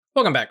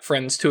Welcome back,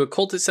 friends, to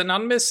Occultists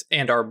Anonymous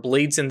and our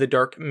Blades in the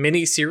Dark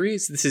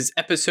mini-series. This is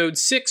episode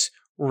 6,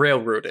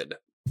 Railroaded.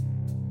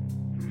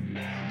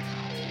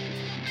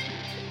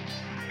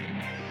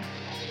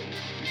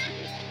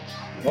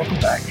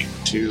 Welcome back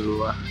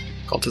to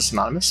Occultists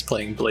Anonymous,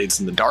 playing Blades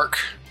in the Dark.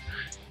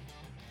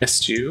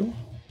 Missed you,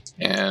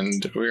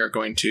 and we are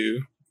going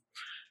to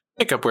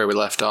pick up where we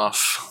left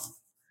off.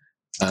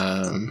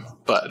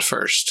 But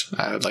first,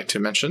 I would like to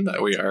mention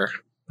that we are,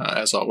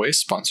 as always,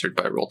 sponsored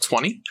by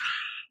Roll20.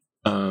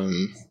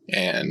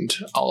 And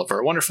all of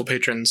our wonderful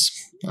patrons,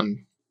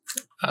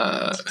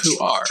 who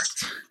are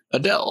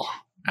Adele,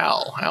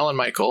 Al, Alan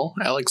Michael,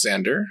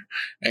 Alexander,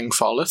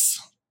 Engfalith,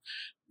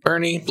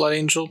 Bernie, Blood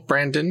Angel,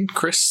 Brandon,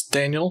 Chris,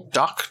 Daniel,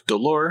 Doc,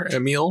 Dolor,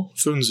 Emil,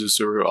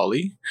 Funzusuru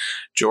Ali,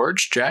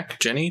 George, Jack,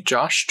 Jenny,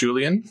 Josh,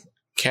 Julian,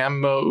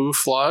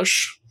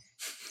 Camouflage.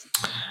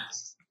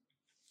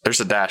 There's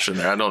a dash in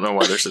there. I don't know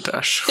why there's a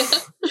dash.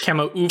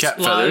 Camouflage.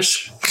 Cat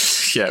feathers.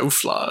 Yeah,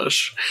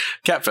 ooflage.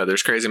 Cat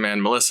feathers, Crazy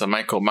Man, Melissa,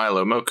 Michael,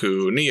 Milo,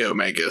 Moku, Neo,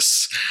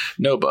 Magus,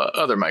 Noba,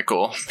 Other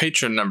Michael,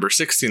 patron number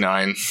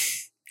 69.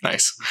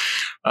 Nice.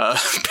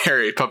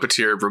 Perry,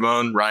 Puppeteer,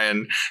 Ramon,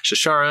 Ryan,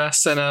 Shashara,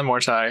 Senna,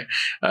 Mortai,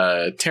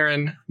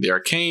 Taryn, The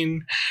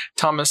Arcane,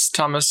 Thomas,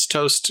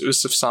 Toast,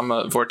 Usuf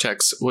Sama,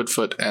 Vortex,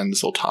 Woodfoot, and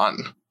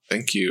Zoltan.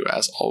 Thank you,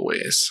 as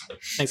always.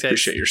 Thanks, guys.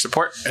 Appreciate your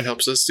support. It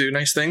helps us do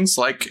nice things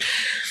like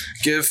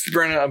give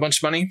Brenna a bunch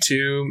of money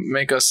to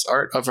make us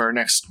art of our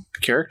next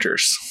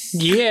characters.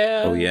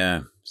 Yeah. Oh,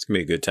 yeah. It's going to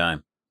be a good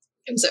time.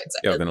 I'm so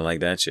excited. Y'all going to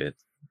like that shit.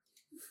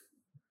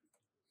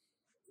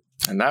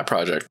 And that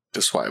project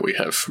is why we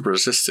have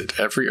resisted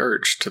every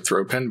urge to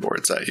throw pen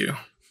boards at you.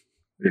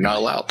 You're not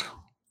allowed.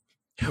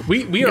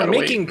 We are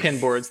making pin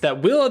boards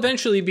that will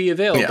eventually be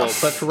available,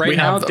 but for right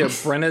now, they're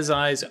Brenna's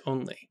eyes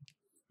only.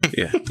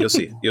 Yeah, you'll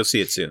see it. You'll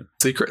see it soon.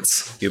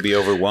 Secrets. You'll be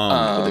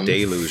overwhelmed with a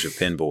deluge of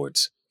pin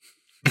boards.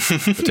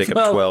 It'll take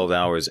up 12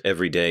 hours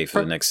every day for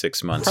the next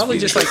 6 months. Probably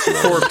just like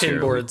 4 pin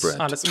boards,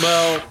 honestly.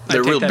 Well,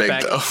 they're real big,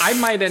 though. I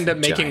might end up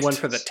making one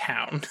for the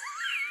town.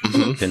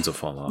 Pins will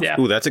fall off. Yeah.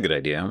 Ooh, that's a good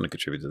idea. I'm going to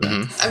contribute to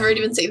that. I've already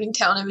been saving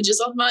town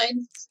images on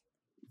mine.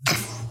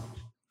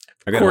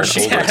 I got course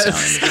she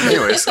has.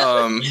 Anyways,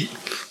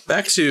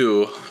 back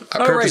to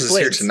our purposes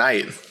here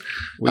tonight.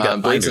 We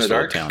got Blades in the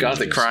Dark,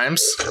 Gothic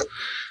crimes.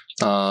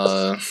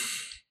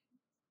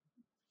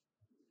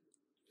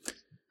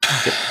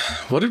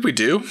 What did we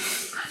do?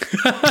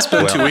 It's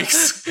been 2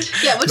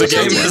 weeks. Yeah, what The did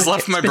you game do? has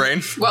left my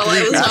brain. Well,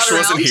 I was Ash not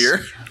wasn't around.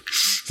 here.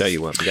 Tell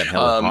you what, we got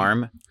hella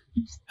harm,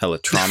 hella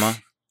trauma.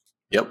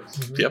 Yep,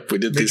 we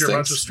did these Major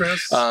amounts of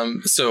things.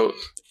 stress. So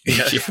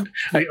yeah,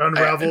 We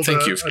unraveled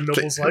thank you. a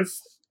noble's life.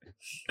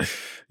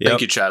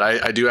 Thank you, Chad.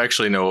 I do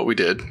actually know what we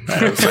did. I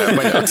have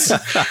my notes.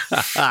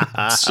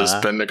 It's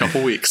just been a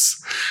couple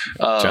weeks.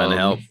 Trying to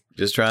help.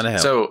 Just trying to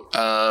help. So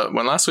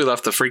when last we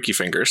left the Freaky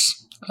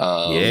Fingers,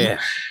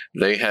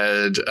 they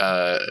had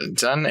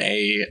done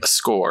a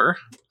score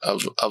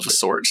of a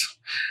sort,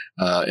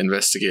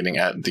 investigating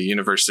at the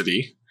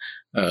university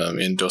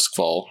in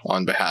Duskfall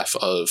on behalf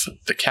of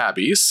the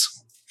Cabbies,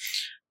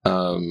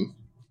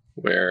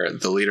 where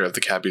the leader of the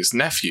Cabbies'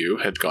 nephew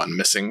had gone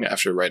missing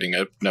after writing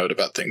a note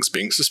about things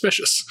being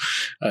suspicious.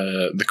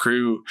 The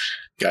crew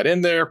got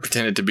in there,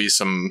 pretended to be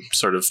some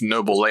sort of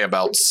noble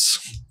layabouts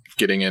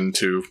getting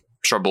into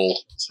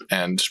trouble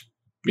and,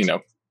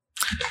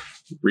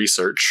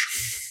 research.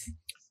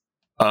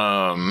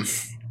 And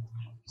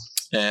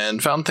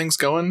found things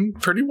going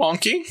pretty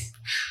wonky.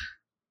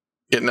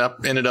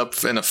 Ended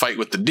up in a fight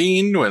with the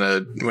dean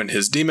when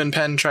his demon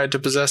pen tried to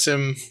possess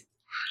him.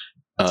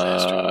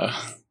 There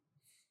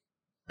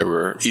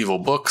were evil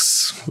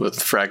books with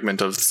a fragment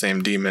of the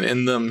same demon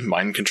in them,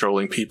 mind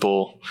controlling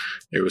people.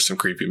 There was some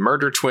creepy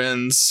murder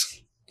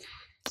twins.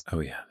 Oh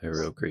yeah, they're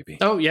real creepy.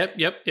 Oh, yep.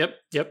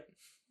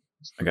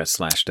 I got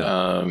slashed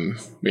up.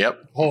 Yep.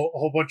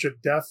 Whole bunch of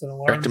death and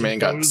alarms. Rector Man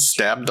got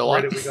stabbed a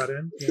right lot. as we got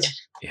in. Yeah.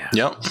 Yeah.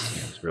 Yep. It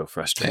was real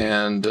frustrating.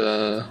 And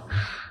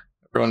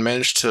everyone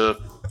managed to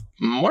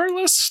more or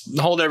less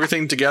hold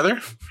everything together,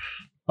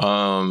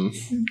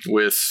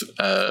 with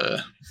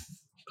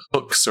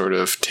Hook sort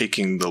of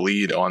taking the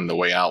lead on the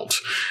way out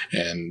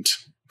and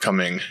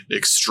coming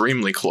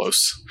extremely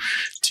close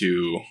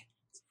to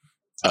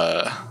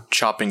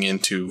chopping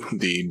into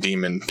the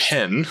demon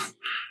pen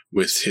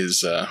with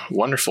his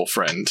wonderful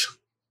friend,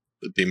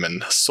 the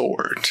demon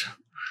sword.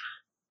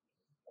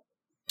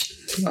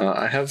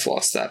 I have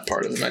lost that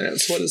part of my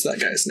notes. What is that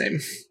guy's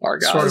name?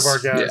 Argaz? Sort of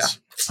Argaz.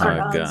 Yeah.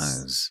 Alright,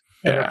 guys.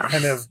 Yeah.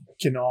 Kind of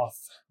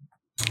Gnoth.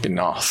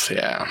 Gnoth,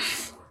 yeah.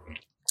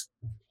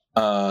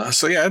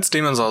 So yeah, it's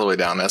demons all the way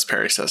down, as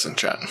Perry says in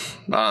chat.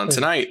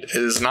 Tonight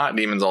is not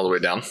demons all the way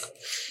down,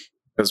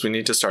 because we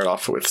need to start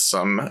off with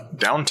some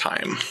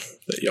downtime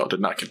that y'all did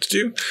not get to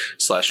do,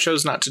 /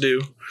 chose not to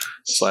do,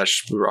 /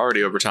 we were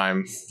already over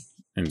time,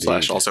 /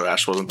 also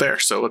Ash wasn't there.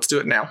 So let's do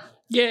it now.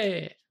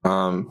 Yeah.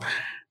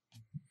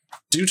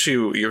 Due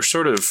to your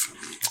sort of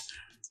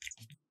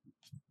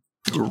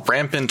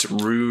rampant,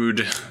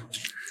 rude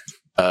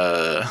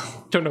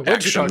don't know what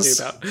actions,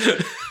 you're talking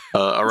about.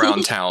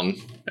 around town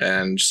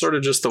and sort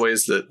of just the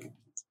ways that,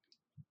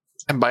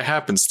 and by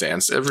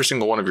happenstance, every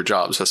single one of your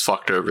jobs has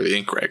fucked over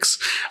the Inkregs.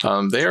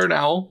 They are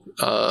now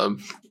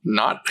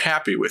not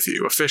happy with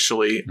you,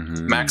 officially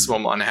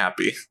maximum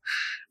unhappy,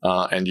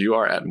 and you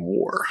are at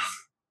war.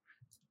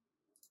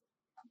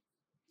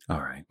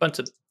 All right. Bunch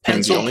of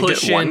pencil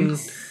pushing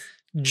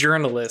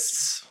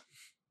journalists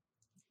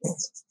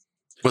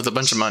with a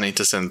bunch of money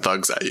to send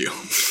thugs at you.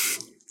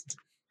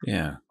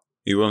 Yeah.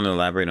 You willing to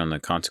elaborate on the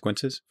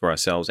consequences for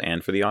ourselves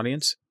and for the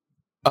audience?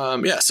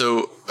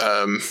 So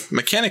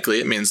mechanically,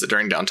 it means that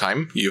during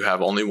downtime, you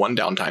have only one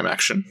downtime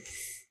action.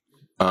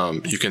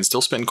 You can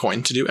still spend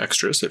coin to do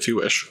extras if you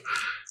wish,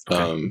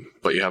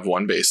 but you have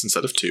one base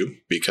instead of two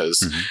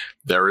because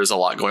there is a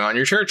lot going on in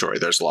your territory.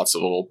 There's lots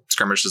of little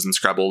skirmishes and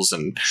scrabbles,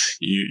 and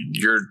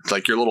you're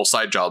like your little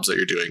side jobs that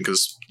you're doing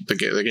because the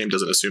game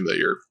doesn't assume that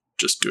you're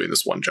just doing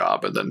this one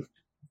job, and then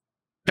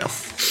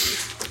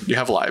you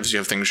have lives, you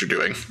have things you're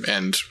doing,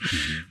 and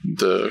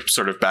the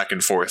sort of back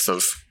and forth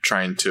of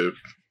trying to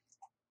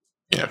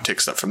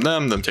take stuff from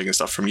them taking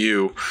stuff from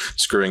you,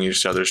 screwing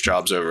each other's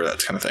jobs over,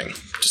 that kind of thing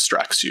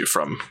distracts you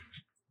from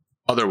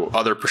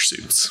other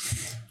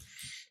pursuits.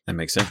 That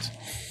makes sense.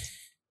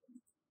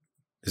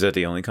 Is that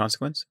the only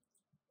consequence?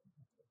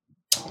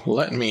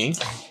 Let me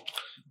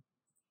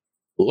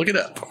look it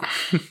up.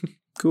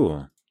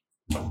 Cool.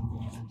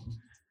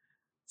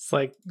 It's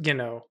like,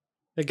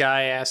 the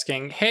guy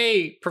asking,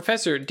 "Hey,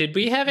 professor, did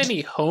we have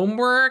any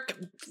homework?"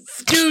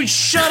 Dude,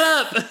 shut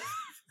up!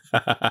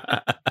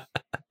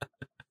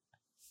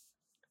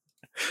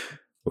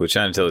 We're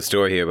trying to tell a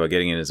story here about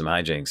getting into some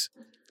hijinks.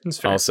 It's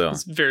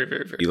very,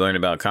 very, very. You learn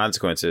about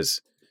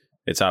consequences.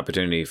 It's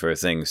opportunity for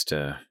things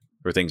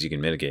you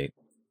can mitigate.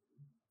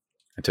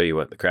 I tell you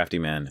what, the crafty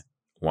man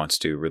wants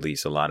to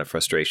release a lot of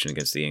frustration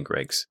against the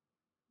Inkregs.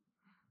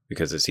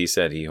 Because as he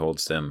said, he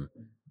holds them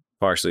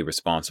partially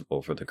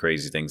responsible for the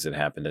crazy things that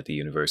happened at the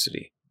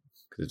university.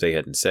 Because if they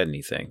hadn't said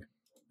anything,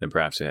 then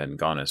perhaps it hadn't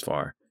gone as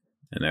far.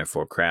 And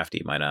therefore,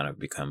 crafty might not have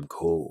become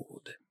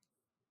cold.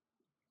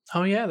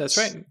 Oh, yeah, that's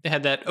right. They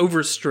had that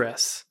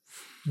overstress.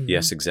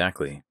 Yes,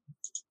 exactly.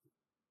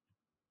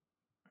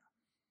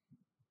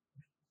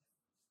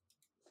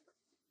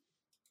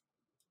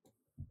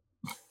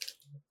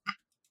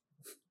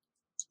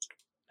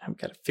 I've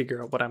got to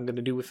figure out what I'm going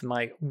to do with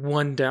my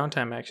one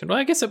downtime action. Well,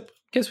 I guess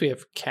we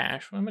have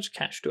cash. How much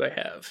cash do I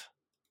have?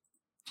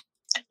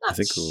 I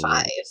think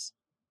 5.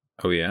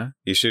 Oh, yeah?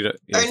 You should. Or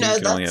no, you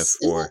can only have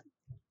 4.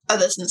 Oh,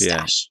 that's in the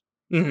stash.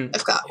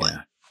 I've got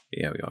one.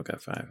 Yeah, we all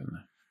got 5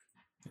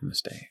 in the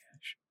stash.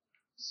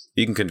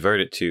 You can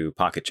convert it to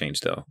pocket change,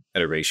 though,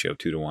 at a ratio of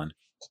 2 to 1.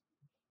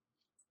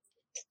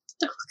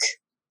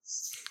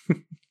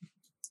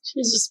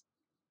 She's just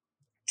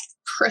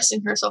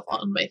pressing herself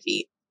on my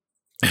feet.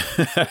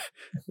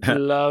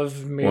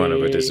 Love me. Want to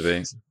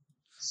participate?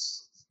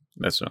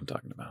 That's what I'm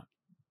talking about.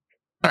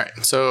 All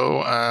right,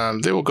 so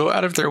they will go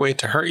out of their way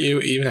to hurt you,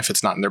 even if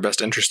it's not in their best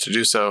interest to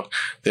do so.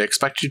 They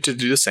expect you to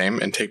do the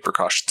same and take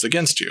precautions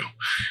against you.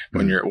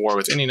 When you're at war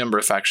with any number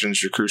of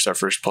factions, your crew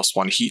suffers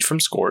 +1 heat from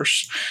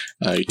scores.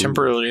 You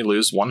temporarily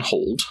lose 1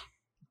 hold.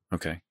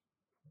 Okay.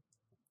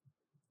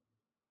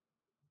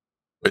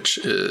 Which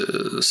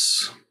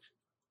is...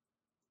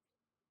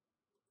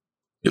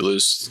 you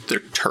lose their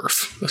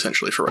turf,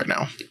 essentially, for right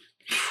now.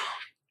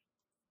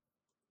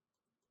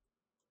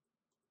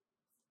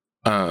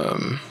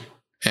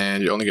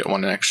 And you only get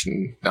 1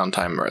 action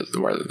downtime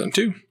rather than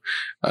 2.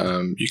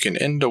 You can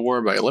end a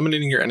war by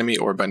eliminating your enemy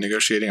or by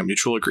negotiating a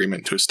mutual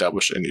agreement to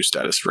establish a new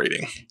status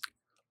rating.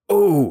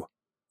 Oh!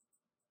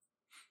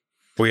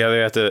 We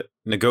either have to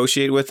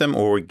negotiate with them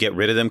or get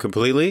rid of them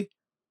completely?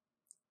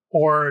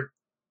 Or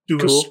do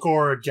a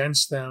score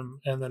against them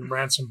and then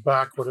ransom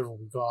back whatever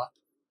we got.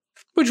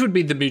 Which would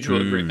be the mutual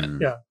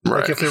agreement. Yeah.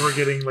 Right. Like if they were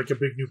getting like a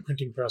big new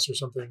printing press or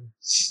something.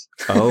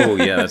 Oh,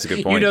 yeah, that's a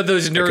good point.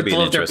 Those nerds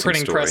love their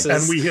printing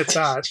presses. And we hit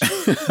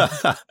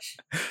that.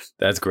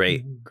 That's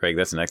great. Greg,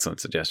 that's an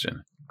excellent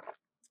suggestion.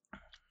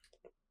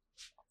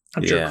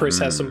 I'm sure Chris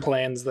has some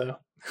plans, though.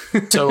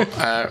 So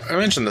I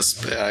mentioned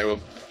this. I will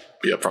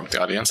be upfront with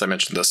the audience. I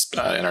mentioned this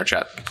in our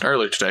chat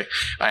earlier today.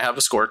 I have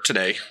a score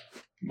today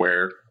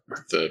where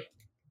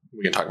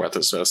we can talk about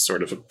this as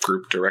sort of a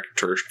group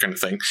director kind of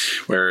thing,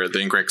 where the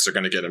Inkregs are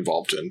going to get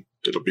involved and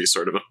it'll be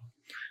sort of a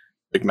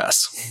big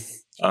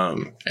mess.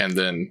 And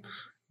then,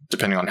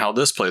 depending on how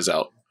this plays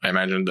out, I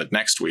imagine that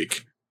next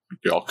week,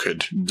 y'all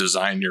could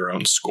design your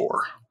own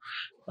score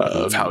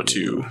of how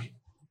to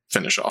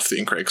finish off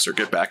the Inkregs or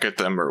get back at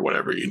them or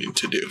whatever you need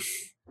to do.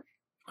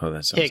 Oh,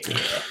 that sounds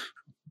good.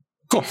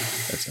 Cool.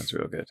 That sounds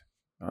real good.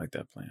 I like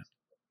that plan.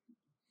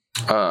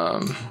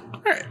 All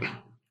right.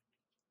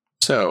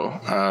 So,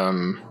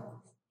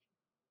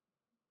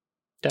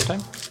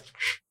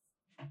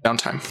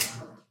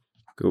 downtime.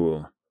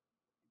 Cool.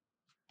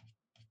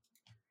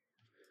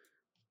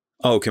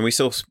 Oh, can we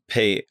still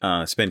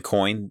spend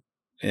coin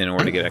in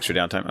order to get extra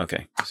downtime?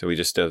 Okay, so we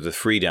just the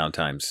free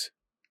downtimes.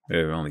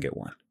 We only get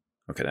 1.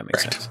 Okay, that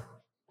makes sense.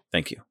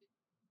 Thank you.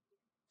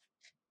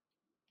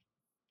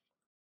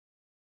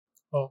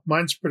 Well,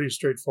 mine's pretty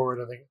straightforward.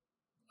 I think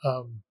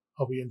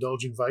I'll be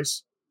indulging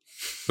vice.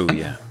 Oh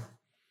yeah,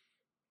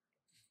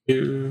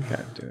 You-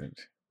 gotta do it.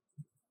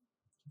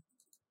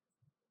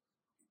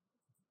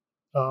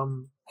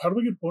 How do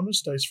we get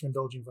bonus dice for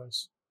indulging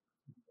vice?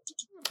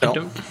 No.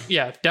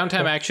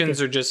 Downtime Oh,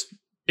 actions are just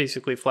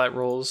basically flat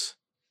rolls.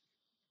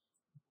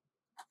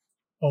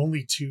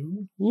 Only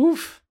 2?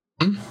 Oof.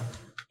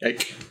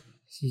 Yike.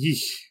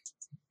 Yeesh.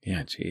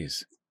 Yeah,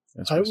 jeez,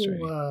 that's I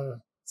frustrating.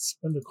 will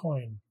spend a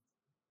coin.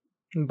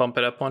 Bump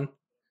it up one.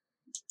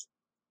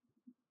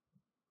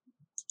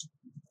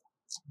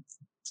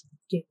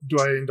 Do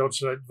I indulge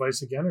that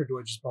vice again, or do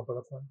I just bump it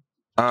up one?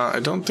 I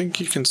don't think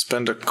you can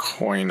spend a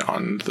coin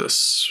on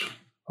this.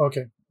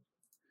 Okay.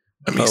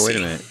 Let me Oh, see. wait a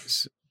minute.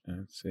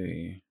 Let's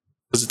see.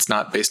 Because it's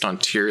not based on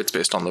tier, it's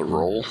based on the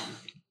roll.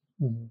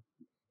 Mhm.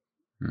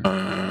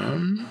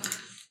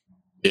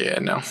 Yeah,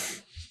 no.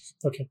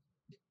 Okay.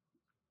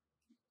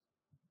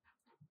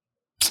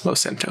 Lo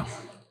Santo.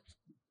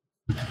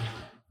 You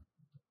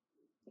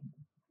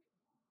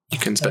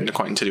can spend a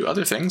coin to do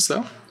other things,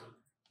 though.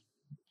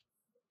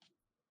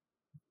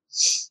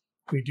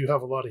 We do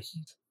have a lot of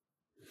heat,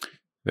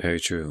 Very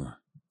true.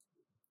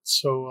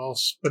 so I'll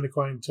spend a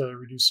coin to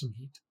reduce some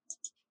heat.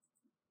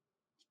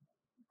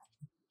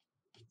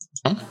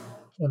 Huh?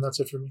 And that's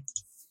it for me.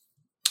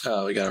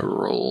 We got a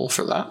roll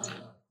for that.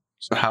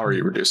 So how are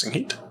you reducing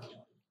heat?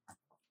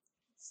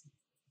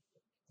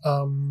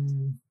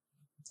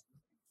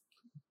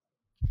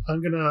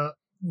 I'm gonna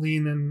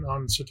lean in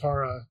on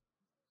Satara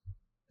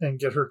and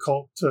get her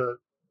cult to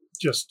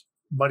just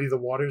muddy the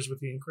waters with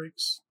the ink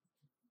rakes.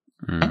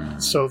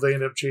 Mm. So they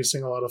end up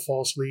chasing a lot of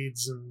false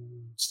leads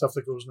and stuff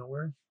that goes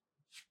nowhere.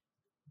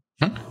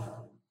 Hmm.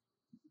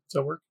 Does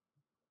that work?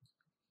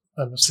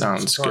 I'm assuming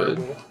Sounds Satara good.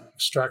 will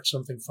extract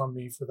something from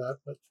me for that,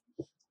 but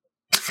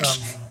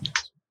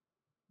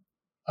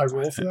I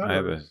roll for that. I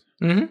have or- a.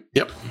 Mm-hmm.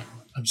 Yep.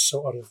 I'm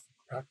so out of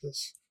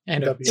practice.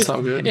 And That'd be It's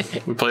all good.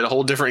 We played a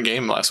whole different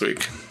game last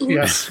week.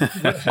 Yes, and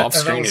that Off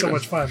screen was so even.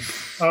 much fun.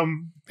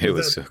 It would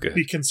was that so good.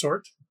 Be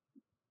consort,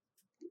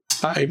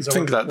 I Is that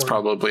think what- that's or-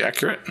 probably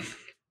accurate.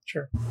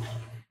 sure,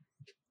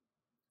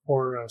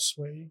 or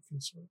sway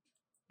consort.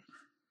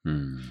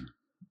 Hmm.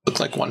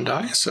 Look like one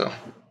die, so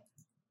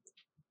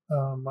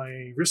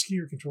My risky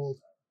or controlled?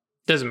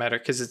 doesn't matter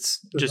because it's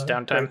just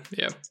Doesn't downtime. matter.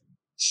 Yeah.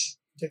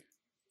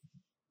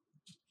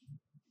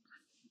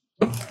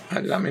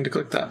 I did not mean to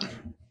click that.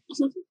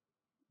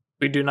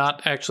 We do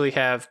not actually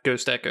have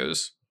ghost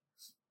echoes.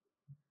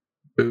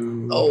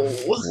 Boo. Oh,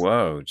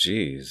 Whoa,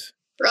 jeez.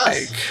 rough.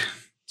 Like,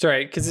 It's all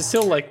right because it's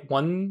still like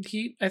one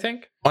heat, I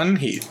think. one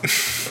heat.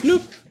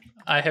 Nope.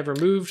 I have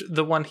removed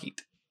the one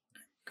heat.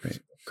 Great.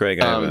 Craig,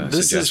 I have a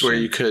This is where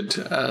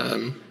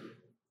suggestion.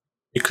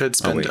 you could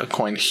spend wait. a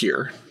coin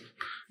here,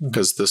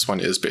 because this one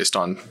is based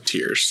on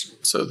tiers.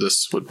 So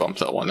this would bump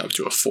that one up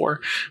to a 4,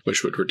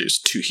 which would reduce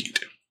 2 heat.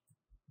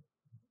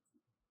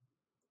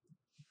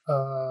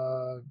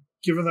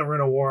 Given that we're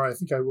in a war, I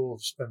think I will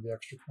spend the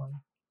extra coin.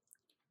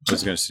 What I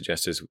was going to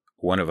suggest is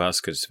one of us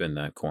could spend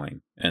that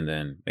coin and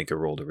then make a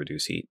roll to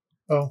reduce heat,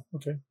 Oh,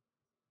 okay.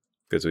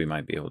 because we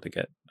might be able to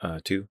get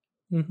 2.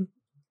 Mm-hmm.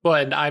 Well,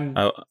 and I'm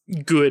Oh,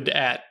 good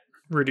at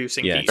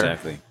reducing yeah, heat.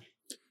 exactly.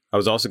 I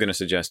was also going to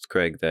suggest,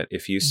 Craig, that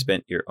if you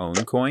spent your own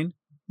coin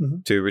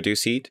Mhm. to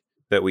reduce heat,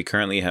 that we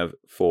currently have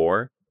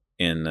 4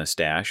 in the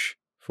stash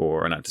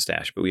or not the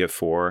stash, but we have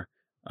 4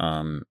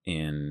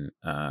 in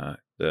the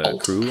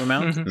Vault. crew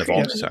amount in the Mhm.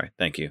 vault. Yeah. Sorry,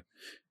 thank you.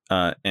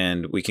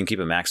 And we can keep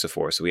a max of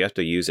 4, so we have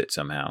to use it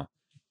somehow.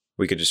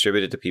 We could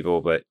distribute it to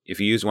people, but if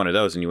you use one of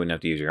those, then you wouldn't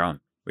have to use your own.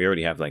 We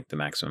already have like the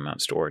maximum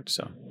amount stored,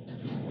 so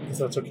If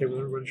that's okay with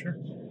everybody, sure.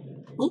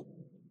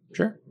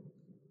 Sure.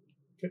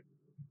 Okay.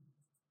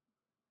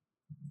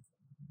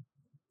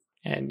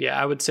 And yeah,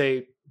 I would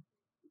say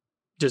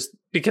just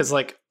because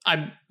like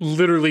I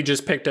literally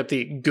just picked up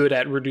the good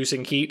at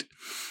reducing heat.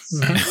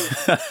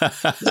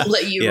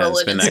 Let you Yeah, roll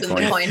it spend and that spend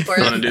the coin. coin for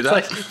You want to it. do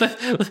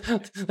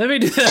that? Like, let me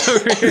do that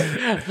over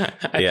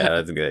here. yeah,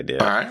 that's a good idea.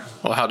 All right.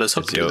 Well, how does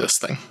Hook It's do your- this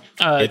thing?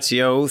 It's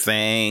your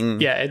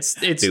thing. Yeah, it's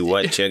Do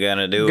what you're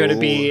gonna do. going to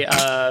be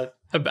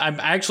I'm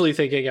actually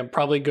thinking I'm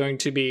probably going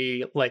to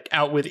be like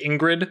out with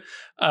Ingrid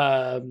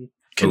and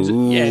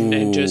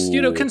just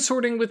Ooh.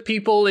 consorting with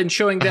people and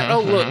showing that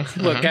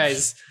look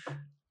guys,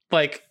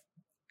 like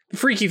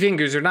Freaky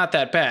Fingers are not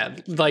that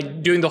bad.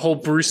 Like doing the whole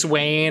Bruce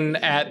Wayne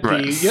at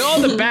Right.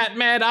 the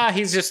Batman.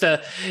 He's just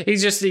a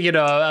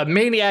a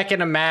maniac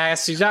in a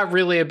mask. He's not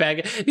really a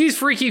bad guy. These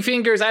Freaky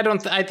Fingers,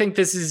 I think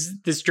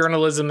this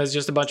journalism is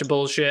just a bunch of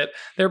bullshit.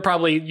 They're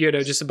probably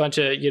just a bunch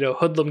of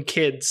hoodlum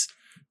kids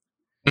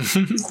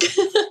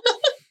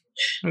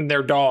and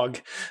their dog.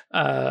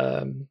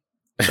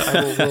 So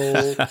I will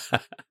roll.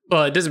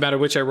 Well, it doesn't matter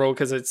which I roll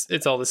because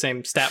it's all the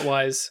same stat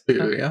wise.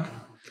 Yeah.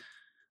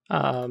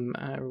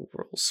 I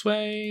roll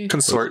sway.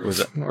 Consort. Was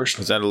that- or,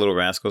 Was that a Little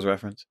Rascals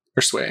reference?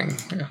 or swaying.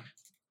 Yeah.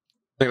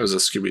 I think it was a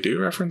Scooby-Doo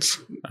reference.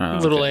 Oh,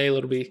 Little okay. A,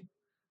 little B.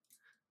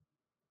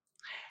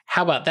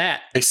 How about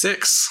that? A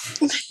 6.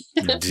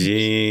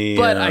 Damn.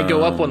 But I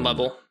go up one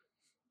level.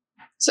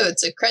 So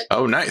it's a crit.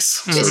 Oh, nice.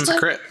 So it's a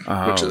crit, which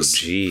Oh, is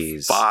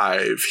jeez.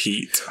 5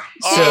 heat.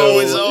 So-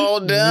 it's all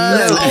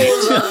done.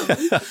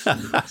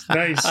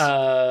 Nice.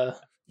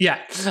 Yeah.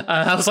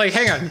 I was like,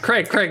 hang on,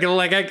 Craig,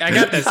 like I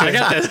got this. I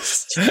got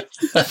this.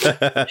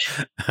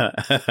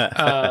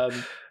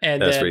 And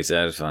That's then, pretty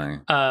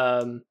satisfying.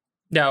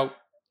 now,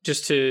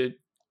 just to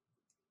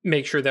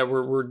make sure that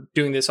we're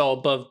doing this all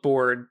above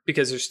board,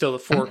 because there's still the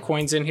 4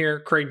 coins in here.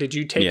 Craig, did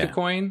you take a Yeah.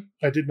 coin?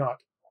 I did not.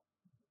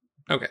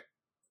 Okay,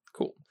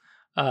 cool.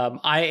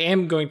 I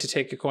am going to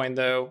take a coin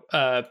though,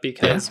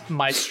 because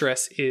my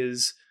stress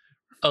is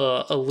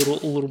a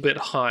little bit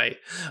high.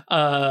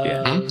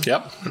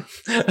 Yep.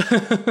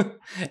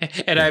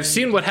 And I've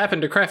seen what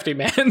happened to Crafty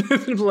Man.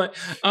 Like,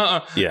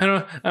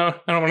 Yeah. I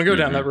don't want to go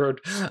down that road.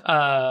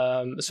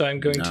 So I'm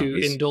going No, to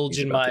he's indulge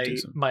in about to my do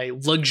some. my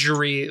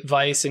luxury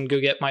vice and go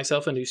get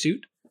myself a new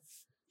suit.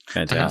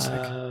 Fantastic.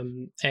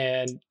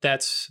 And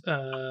that's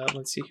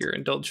let's see here,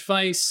 indulge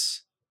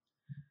vice.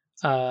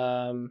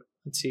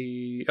 Let's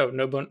see. Oh,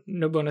 no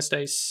bonus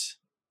dice.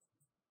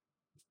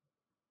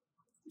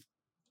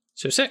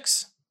 So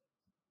 6.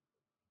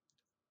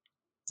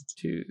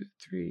 2,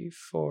 3,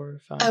 4,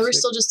 5. We're 6.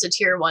 still just a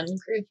tier 1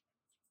 crew.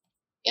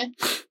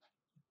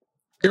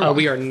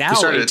 We are now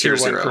started a at tier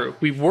tier 1 zero. crew.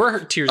 We were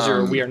tier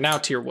 0. We are now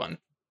tier 1.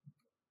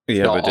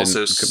 Yeah, Y'all but then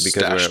also because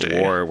stashed we're at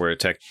a- war, we're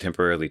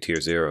temporarily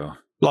tier 0.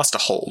 Lost a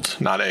hold,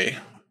 not a.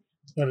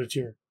 Not a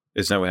tier.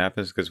 Isn't that what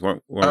happens? Because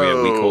when we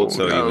have weak hold,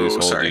 so you lose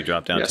hold, sorry. you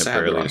drop down Yes, I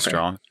have the temporarily wrong to thing.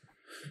 strong.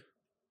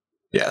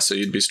 Yeah, so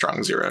you'd be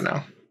strong 0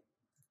 now.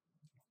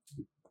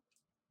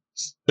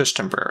 Just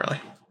temporarily.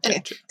 Okay,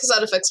 because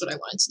that affects what I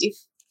wanted to do.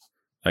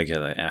 Like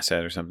an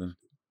asset or something.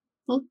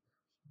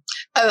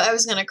 I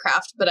was going to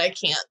craft, but I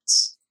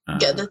can't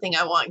get Uh, the thing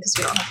I want because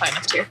we don't have high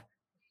enough tier.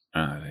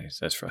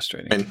 that's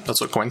frustrating. I mean, that's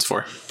what coin's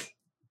for.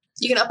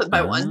 You can up it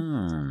by 1,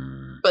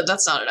 Mm. but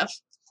that's not enough.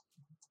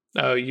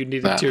 Oh, you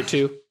need a tier 2.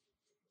 You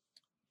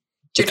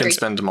Tier can 3.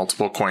 spend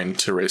multiple coin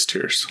to raise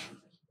tiers.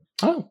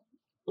 Oh,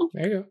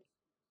 there you go.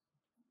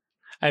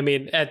 I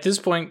mean, at this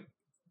point,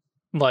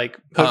 like,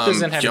 Hook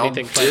doesn't have y'all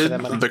anything planned for did,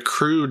 that money. the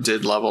crew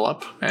did level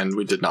up, and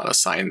we did not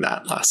assign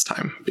that last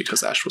time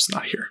because Ash was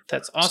not here.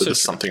 That's So also this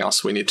is true. something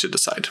else we need to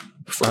decide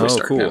before we Oh,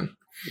 start. cool. again.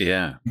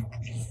 Yeah,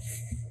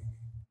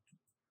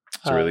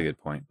 it's a really good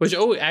point. Which,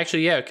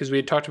 actually, yeah, because we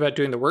had talked about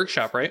doing the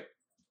workshop, right?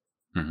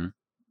 Mm-hmm.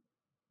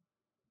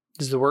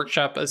 Does the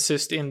workshop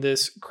assist in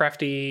this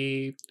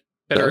crafty,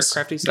 better Yes,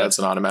 crafty stuff? that's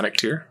an automatic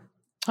tier.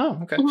 Oh,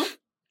 okay. Mhm.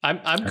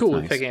 I'm cool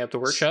with nice. picking up the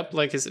workshop.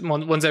 Like,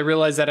 once I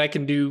realize that I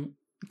can do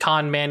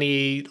con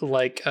many,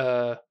 like,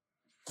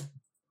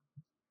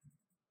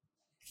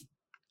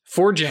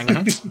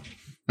 forging.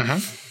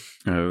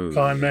 Oh,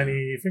 Con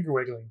many finger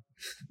wiggling.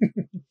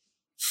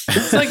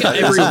 It's like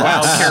every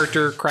wild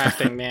character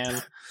crafting,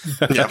 man.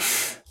 Yeah.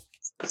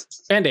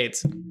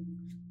 Band-aids.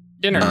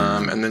 Dinner.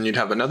 And then you'd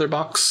have another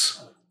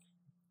box.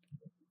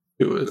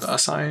 You would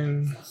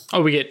assign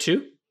Oh, we get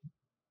 2?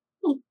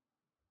 Ooh.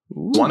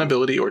 1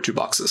 ability or 2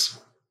 boxes.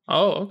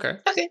 Oh, okay.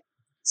 Okay.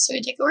 So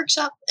we take a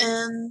workshop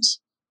and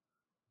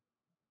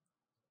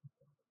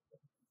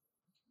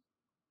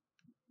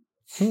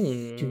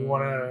Hmm. Do we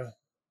want to?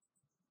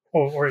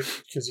 Oh, or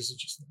because this is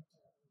just.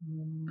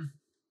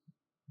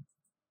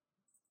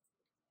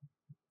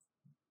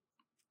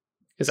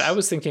 Because I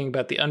was thinking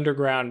about the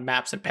underground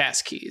maps and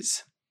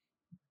passkeys.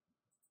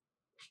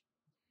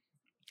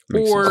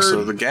 makes Or- sense.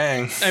 Also, the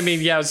gang. I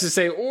mean, yeah, I was just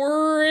say,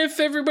 or if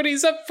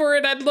everybody's up for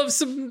it, I'd love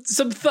some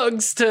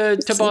thugs to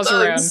Some boss thugs.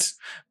 around.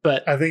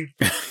 But I think,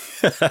 given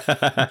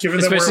that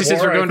Especially we're since at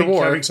war, we're going I to think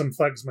war. having some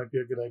thugs might be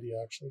a good idea.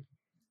 Actually,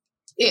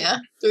 yeah.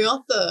 Do we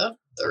want the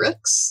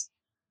rooks?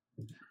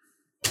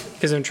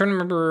 because I'm trying to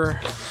remember.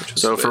 Which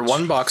was So for which.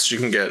 1 box, you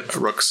can get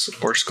rooks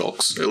or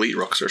skulks, elite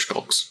rooks or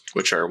skulks,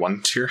 which are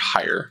 1 tier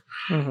higher,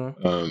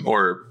 Mhm.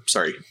 or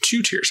sorry,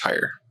 2 tiers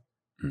higher,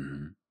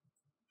 Mhm.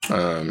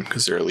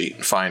 because they're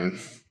elite. Fine.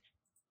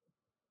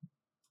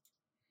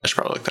 I should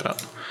probably look that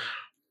up.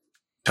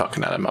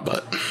 Talking out of my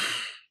butt.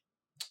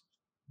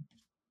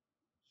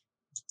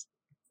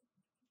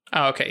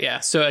 Oh, okay,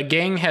 yeah. So a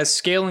gang has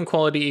scale and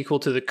quality equal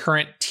to the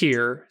current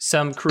tier.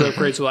 Some crew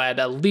upgrades will add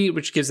elite,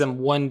 which gives them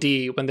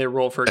 1d when they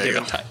roll for a There you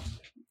given go. type.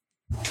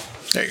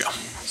 There you go.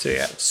 So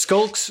yeah,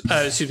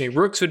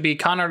 rooks would be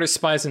con artists,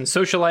 spies, and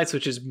socialites,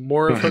 which is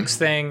more of Hook's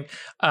thing.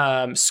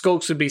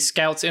 Skulks would be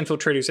scouts,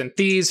 infiltrators, and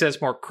thieves. That's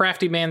more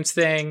crafty man's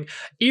thing.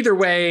 Either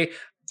way,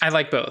 I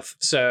like both.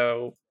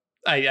 So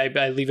I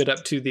leave it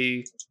up to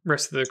the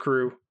rest of the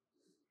crew.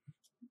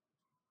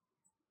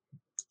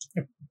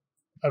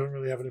 I don't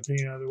really have an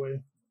opinion either way.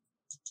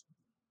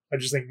 I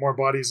just think more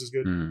bodies is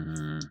good.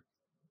 Mhm.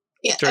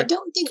 Yeah, Sure. I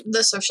don't think the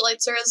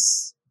socialites are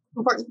as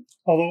important.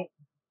 Although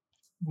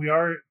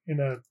we're in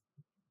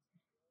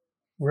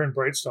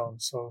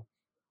Brightstone, so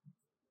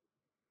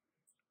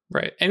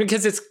Right. And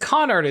because it's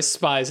con artists,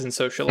 spies, and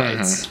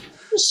socialites.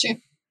 That's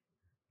true.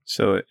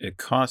 So it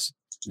costs.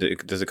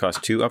 Does it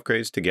cost 2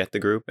 upgrades to get the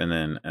group, and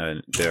then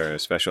there are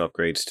special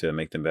upgrades to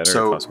make them better?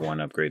 So, it costs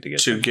 1 upgrade to get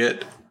To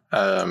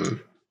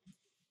them?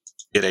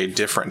 get a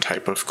different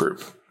type of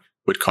group,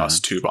 would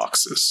cost 2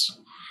 boxes.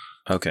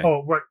 Okay.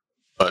 Oh, right.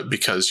 But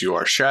because you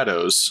are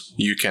shadows,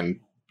 you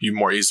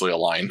more easily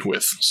align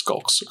with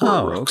skulks.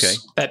 Or rooks. Okay.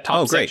 That top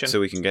Oh, great. section. So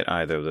we can get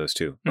either of those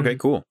two. Okay,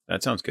 cool.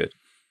 That sounds good.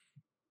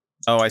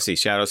 Oh, I see.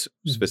 Shadows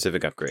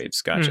specific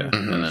upgrades. Gotcha.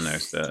 Mhm. And then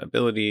there's the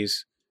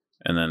abilities,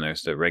 and then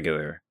there's the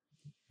regular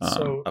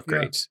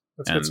upgrades.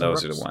 Let's And get some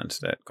those are the rooks. ones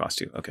that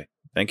cost you. Okay.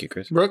 Thank you,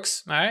 Chris.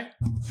 Rooks. All right.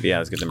 Yeah,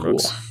 let's get them Cool.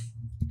 rooks.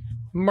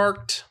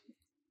 Marked.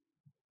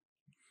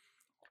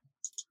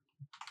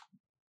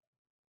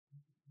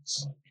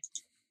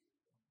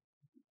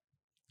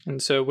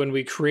 And so when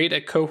we create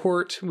a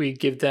cohort, we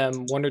give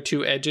them 1 or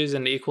 2 edges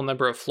and an equal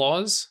number of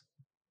flaws.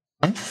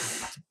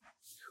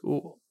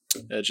 Cool.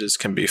 Edges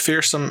can be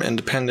fearsome,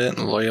 independent,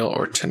 loyal,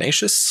 or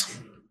tenacious.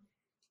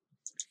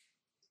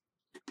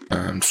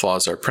 And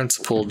flaws are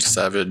principled,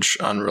 savage,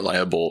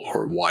 unreliable,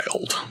 or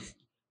wild.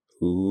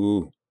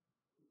 Ooh.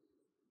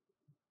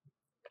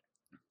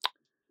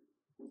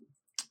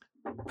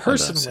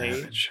 Personally,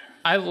 Savage.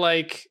 I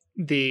like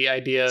the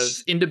idea of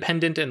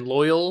independent and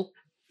loyal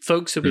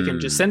folks, so we can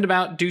just send them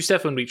out, do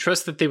stuff, and we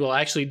trust that they will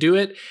actually do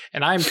it.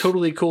 And I'm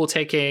totally cool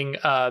taking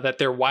that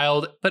they're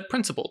wild but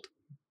principled.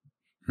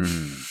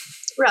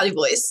 Rowdy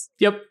boys.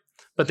 Yep,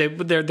 but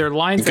they're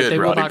lines that Good they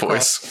will rowdy not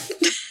cross.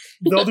 boys.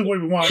 The only way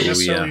we want it Oh,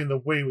 necessarily yeah. in the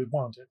way we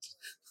want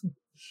it.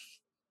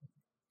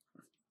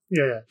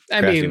 Yeah.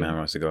 I Crafty mean, Man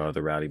wants to go out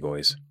the rowdy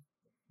boys.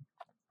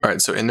 All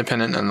right, so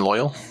independent and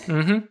loyal.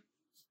 mm-hmm.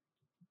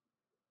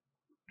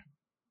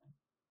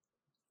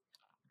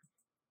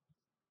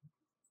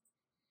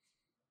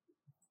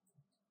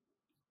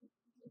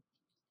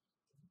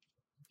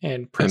 And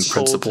And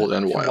principled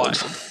and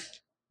wild.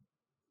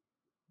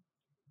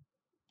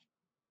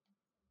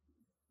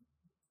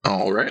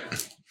 All right.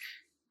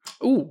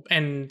 Ooh,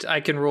 and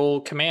I can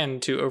roll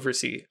command to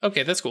oversee.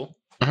 Okay, that's cool.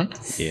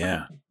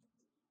 Yeah.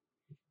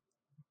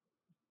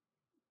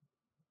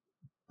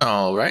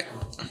 All right.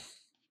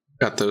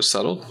 Got those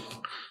settled.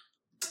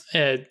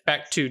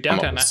 Back to I'm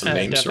downtown. up with some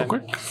names real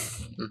downtown. quick.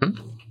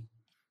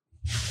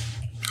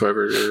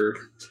 Whoever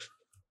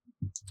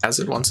has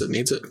it, wants it,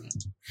 needs it.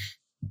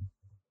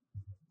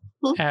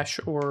 Ash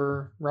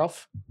or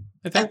Ralph,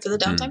 I think. After the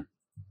downtime.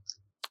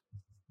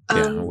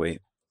 Yeah, I'll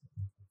wait.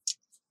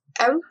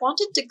 I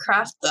wanted to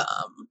craft the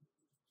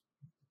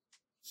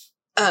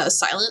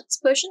silence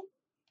potion.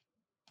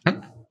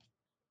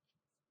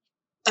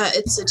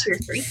 It's a tier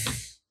 3.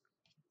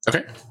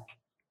 Okay.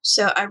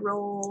 So I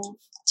roll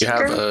You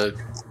have tinker. a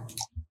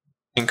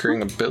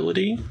tinkering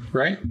ability,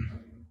 right?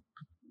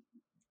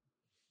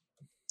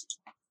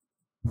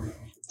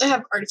 I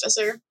have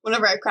artificer.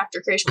 Whenever I craft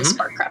or creation with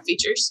spark craft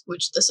features,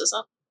 which this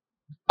isn't.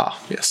 Ah,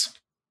 yes.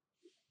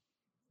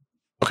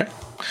 Okay.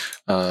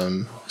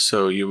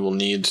 So you will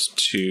need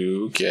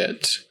to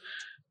get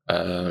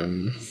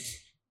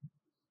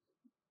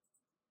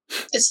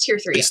It's tier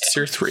 3. it's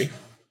tier 3.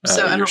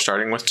 So I You're don't-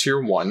 starting with tier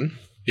 1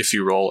 if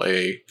you roll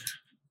a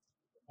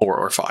 4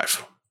 or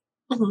 5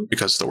 Mhm.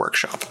 because of the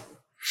workshop.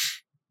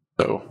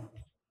 So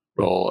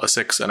roll a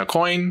 6 and a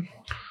coin,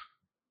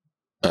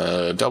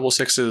 double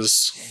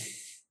 6s,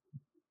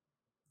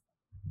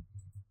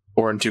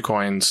 4 and 2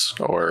 coins,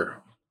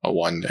 or a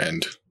 1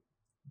 and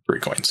 3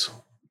 coins.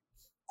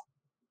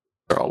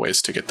 There are all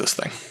ways to get this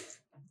thing.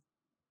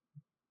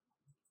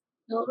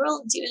 We'll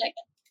roll and see what I get.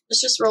 Let's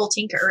just roll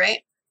tinker,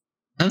 right?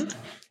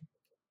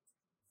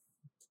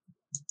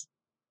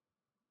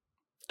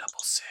 Double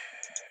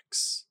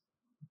 6.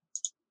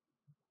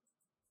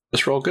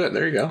 Just roll good.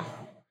 There you go.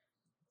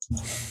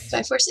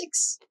 5, 4,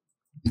 6.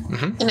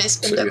 Mhm. And I So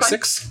spend you a get coin.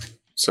 6.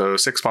 So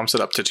 6 bumps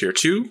it up to tier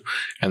 2,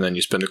 and then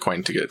you spend a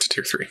coin to get it to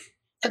tier 3.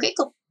 Okay,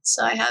 cool.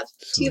 So I have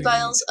 2 Sweet.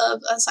 vials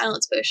of a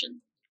silence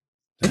potion.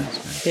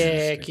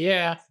 Heck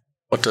yeah.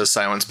 What does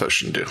Silence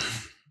Potion do?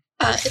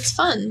 It's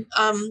fun.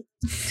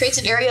 Creates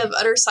an area of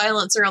utter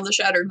silence around the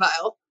shattered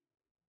vial.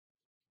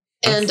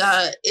 And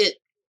it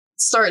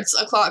starts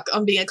a clock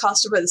on being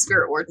accosted by the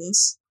spirit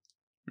wardens.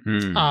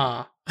 Hmm.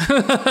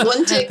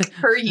 1 tick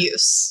per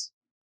use.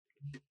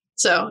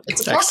 So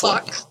it's a 4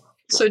 Excellent. clock.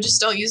 So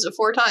just don't use it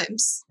 4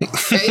 times.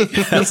 Right?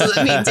 That's what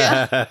that means,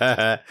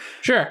 yeah.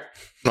 Sure.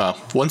 Well,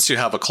 once you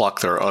have a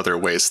clock, there are other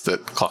ways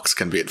that clocks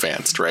can be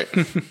advanced, right?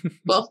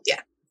 Well,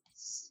 yeah.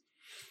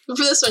 But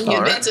for this one, you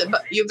All advance it,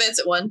 but you advance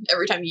it 1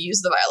 every time you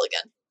use the vial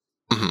again.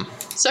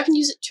 Mm-hmm. So I can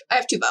use it. I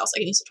have 2 vials. I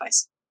can use it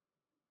twice.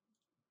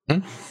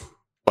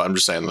 But I'm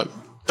just saying that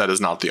that is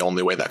not the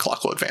only way that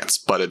clock will advance,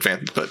 but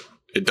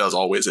it does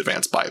always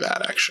advance by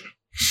that action.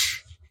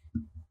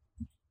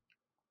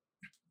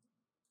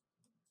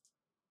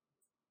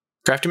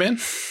 Crafty Man?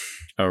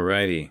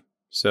 Alrighty.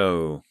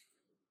 So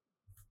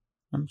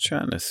I'm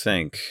trying to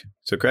think.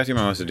 So Crafty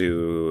Man wants to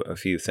do a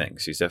few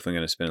things. He's definitely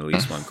going to spend at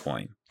least 1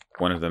 coin.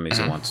 One of them is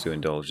he wants to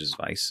indulge his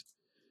vice.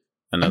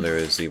 Another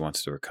is he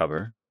wants to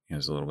recover. He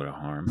has a little bit of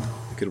harm.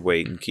 He could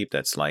wait and keep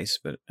that slice,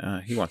 but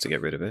he wants to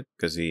get rid of it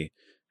because he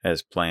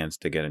has plans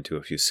to get into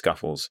a few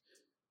scuffles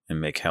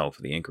and make hell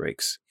for the ink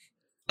rakes.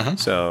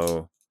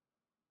 So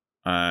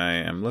I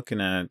am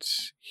looking at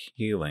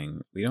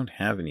healing. We don't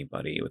have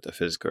anybody with a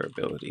physical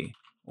ability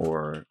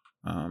or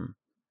an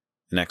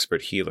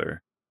expert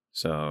healer.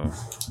 So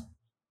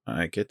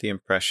I get the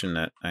impression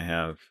that I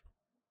have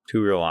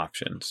two real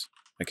options.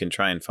 I can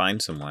try and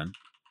find someone,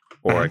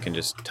 or I can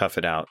just tough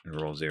it out and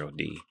roll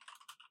 0D.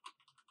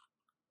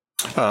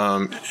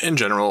 In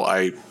general,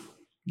 I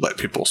let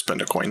people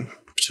spend a coin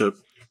to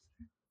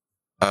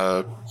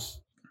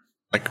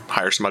like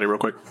hire somebody real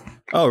quick.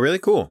 Oh, really?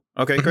 Cool.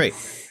 Okay, great.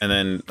 And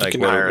then like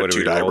can what hire a do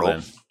we 2-die roll roll.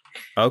 then?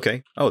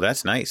 Okay. Oh,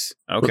 that's nice.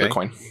 With Okay. a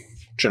coin.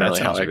 That Generally,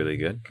 how sounds I really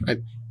good.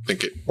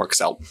 think it works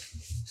out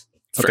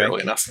Okay.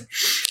 fairly enough.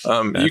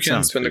 That You can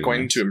sounds spend a pretty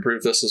coin nice. to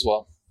improve this as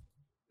well,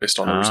 based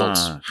on the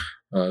results,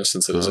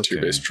 since it is a okay.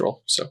 2-based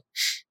roll. So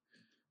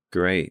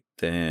Great.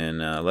 Then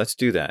let's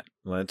do that.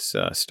 Let's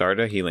start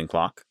a healing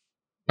clock.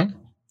 Hmm.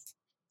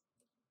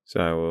 So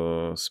I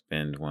will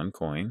spend 1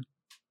 coin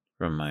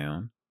from my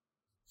own.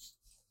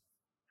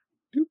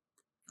 Doop.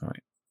 All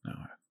right.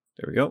 Now,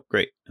 there we go.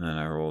 Great. And then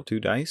I roll 2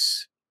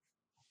 dice.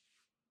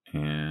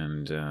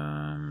 And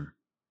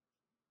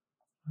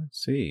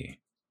let's see.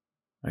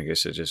 I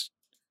guess I just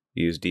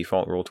use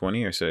default roll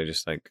 20, or should I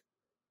just like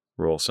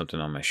roll something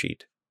on my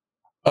sheet?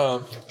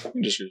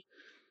 just use,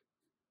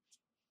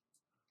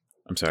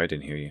 I'm sorry, I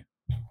didn't hear you.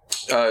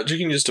 you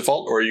can use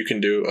default, or you can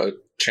do a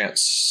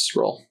chance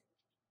roll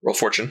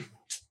fortune.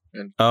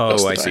 And Oh,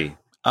 that's the I die. see.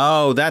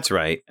 Oh, that's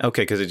right.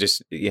 Okay, because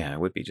it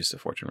would be just a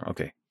fortune roll.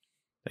 Okay.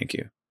 Thank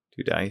you.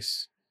 2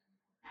 dice.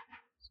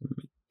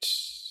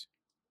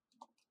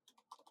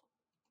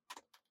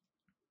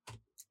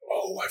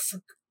 Oh, I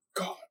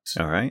forgot.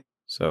 All right.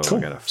 So Cool.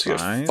 I got a So you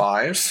 5. have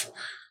 5.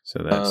 So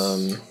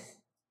that's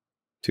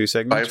 2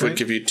 segments. 5 would right?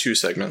 give you 2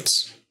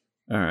 segments.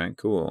 All right,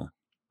 cool.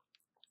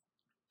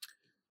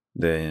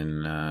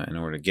 Then in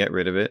order to get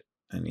rid of it,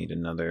 I need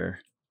another.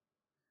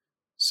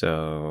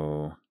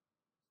 So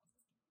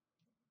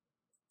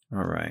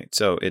all right.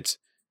 So it's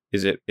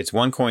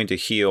 1 coin to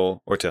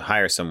heal or to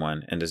hire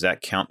someone, and does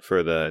that count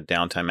for the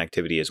downtime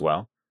activity as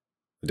well?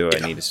 Or do I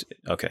Yeah. need to?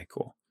 Okay,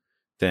 cool.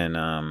 Then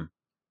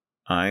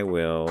I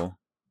will.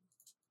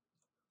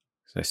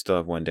 So I still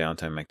have 1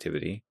 downtime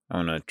activity. I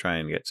want to try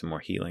and get some more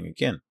healing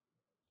again.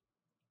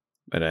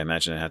 But I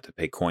imagine I have to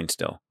pay coin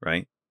still,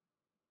 right?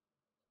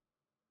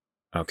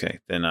 Okay,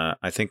 then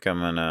I think I'm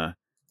gonna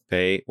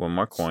pay 1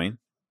 more coin.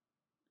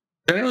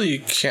 Generally,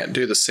 you can't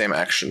do the same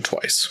action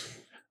twice.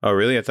 Oh,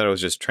 really? I thought it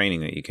was just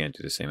training that you can't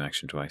do the same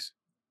action twice.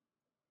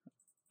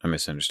 I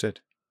misunderstood.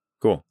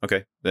 Cool.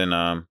 Okay, then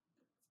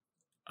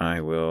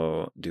I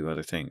will do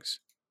other things.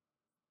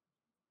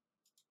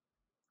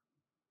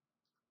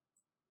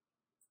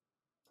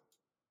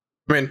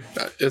 I mean,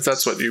 if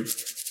that's what you,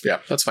 yeah,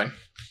 that's fine.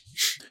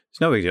 It's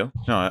no big deal.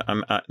 No,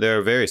 there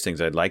are various things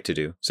I'd like to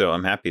do, so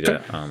I'm happy to.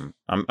 Okay.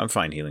 I'm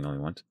fine healing only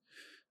once.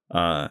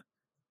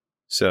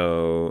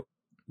 So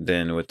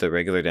then with the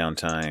regular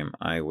downtime,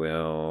 I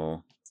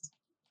will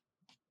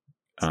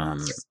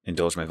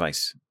indulge my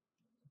vice.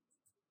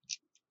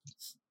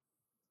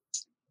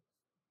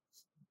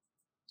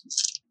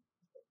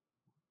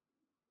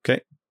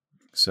 Okay,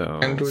 so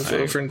And we've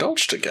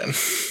overindulged again.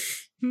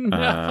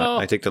 No.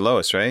 I take the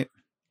lowest, right?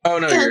 Oh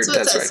no, Yeah, that's what it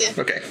that's says,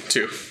 right. Okay,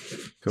 2.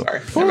 Cool.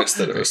 Sorry, I missed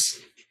that it was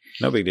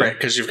No big deal. right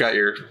because you've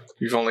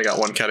only got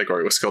 1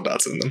 category with skill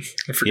dots in them.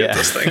 I forget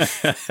this thing.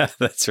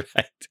 That's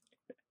right.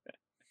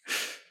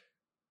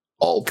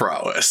 All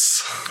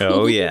prowess.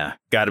 Oh yeah,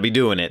 got to be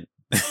doing it.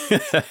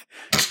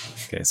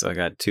 Okay, so I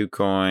got 2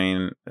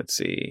 coin. Let's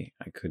see.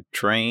 I could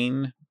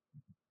train.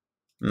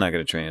 I'm not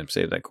gonna train.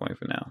 Save that coin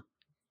for now.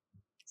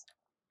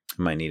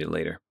 I might need it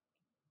later.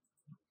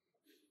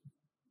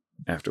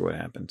 After what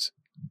happens.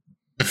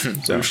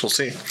 So we shall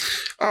see.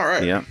 All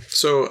right. Yeah.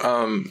 So,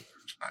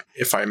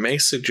 if I may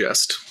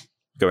suggest,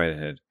 Go right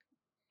ahead.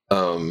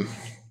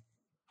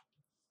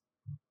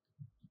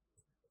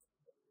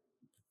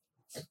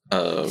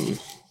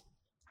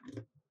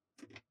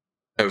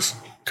 I've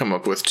come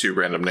up with 2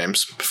 random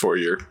names for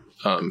your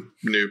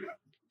new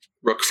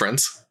Rook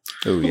friends.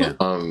 Oh yeah.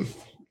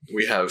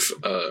 We have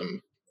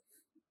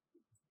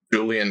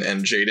Julian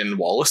and Jaden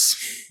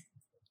Wallace,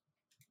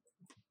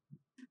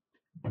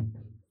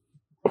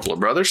 couple of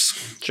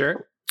brothers,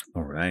 Sure.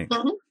 All right.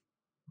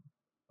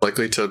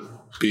 likely to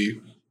be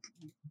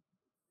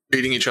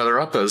beating each other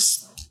up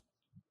as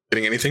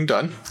getting anything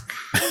done.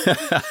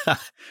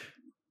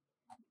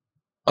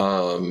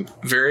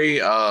 Very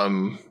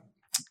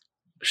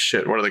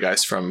shit. What are the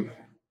guys from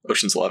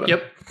Ocean's 11?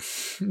 Yep.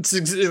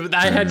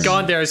 I had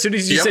gone there as soon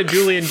as you Yep. said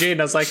Julie and Jane.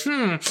 I was like,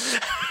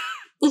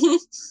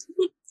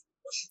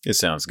 It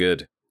sounds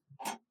good.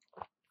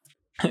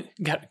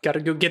 Gotta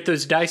go get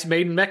those dice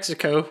made in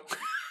Mexico.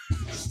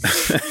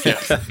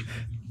 Yeah.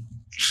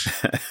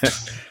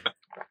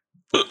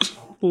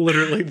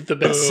 Literally the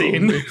best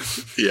scene. man.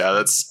 Yeah,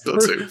 that's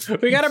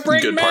it. We gotta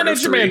bring Good part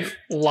of management.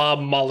 La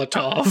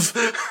Molotov.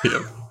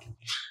 Yeah.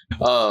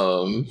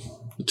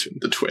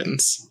 The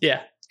twins.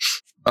 Yeah.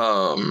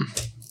 All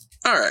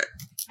right.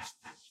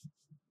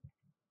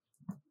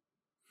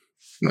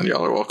 And then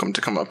y'all are welcome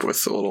to come up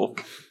with a little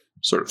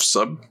sort of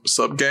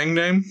sub gang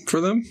name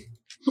for them,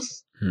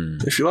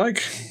 if you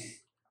like.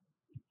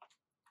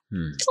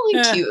 It's only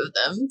Eh. 2 of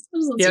them.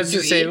 Those Yeah, I ones was are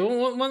just say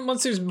gooey.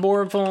 once there's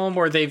more of them,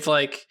 or they've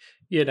like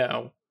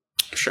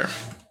Sure.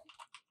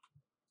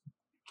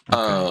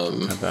 How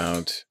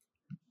about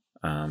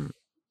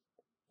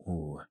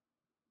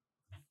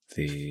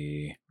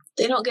the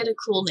They don't get a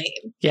cool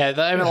name.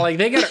 I mean, like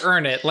they gotta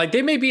earn it. Like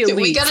they may be elite.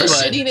 We got a but-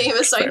 shitty name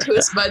assigned to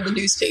us by the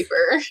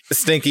newspaper.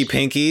 Stinky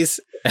Pinkies?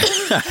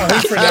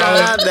 think for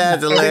now- That's I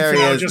think for now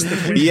hilarious. just the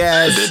Pinkies.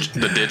 Yes.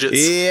 The digits.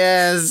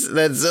 Yes,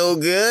 that's so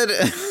good.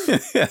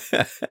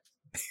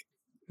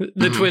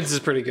 The twins is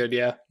pretty good.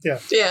 Yeah.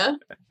 Yeah.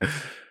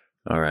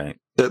 All right.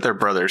 They're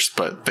brothers,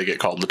 but they get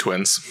called the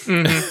twins.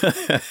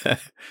 Mhm.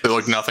 They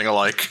look nothing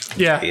alike.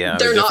 Yeah. Yeah,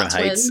 They're not different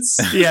heights.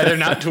 twins. Yeah, they're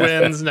not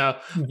twins. No.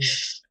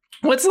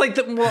 What's like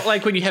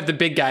like when you have the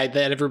big guy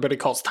that everybody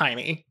calls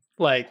tiny?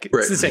 Like Right.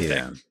 it's the same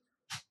Yeah. thing.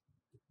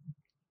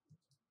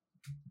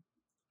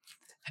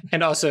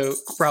 And also,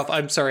 Ralph,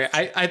 I'm sorry.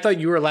 I thought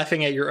you were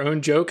laughing at your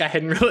own joke. I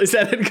hadn't realized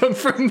that had come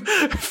from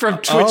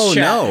Twitch Oh,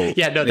 chat. no.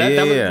 Yeah, no,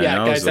 that was, Yeah,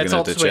 no, I was guys, that's looking all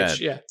at the Twitch.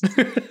 chat.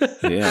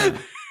 Yeah. Yeah.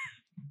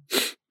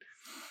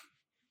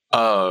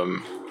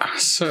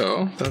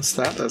 So that's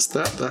that.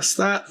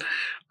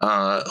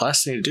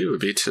 Last thing to do would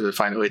be to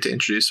find a way to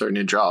introduce our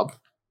new job.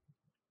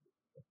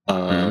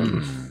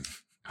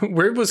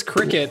 Where was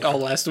Cricket all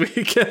last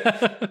week?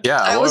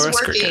 Yeah, I what was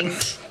Cricket? working.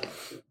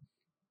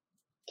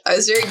 I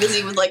was very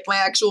busy with like my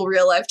actual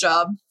real life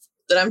job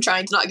that I'm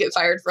trying to not get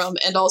fired from,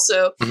 and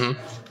also Mhm.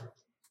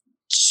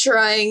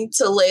 trying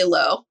to lay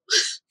low.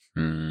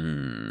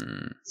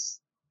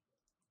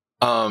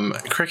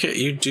 Cricket,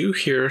 you do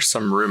hear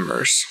some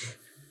rumors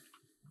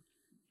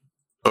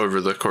over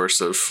the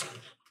course of,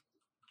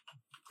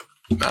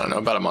 I don't know,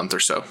 about a month or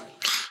so,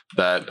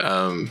 that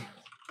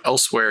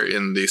elsewhere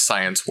in the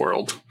science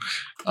world,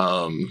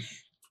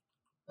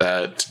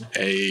 that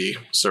a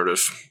sort of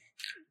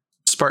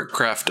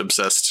Sparkcraft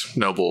obsessed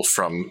noble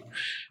from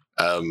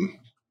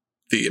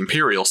the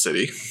Imperial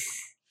City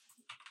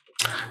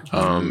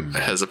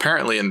has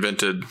apparently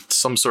invented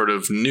some sort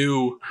of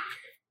new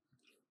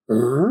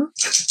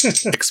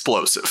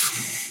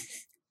explosive.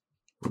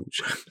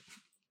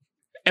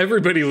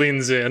 Everybody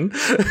leans in.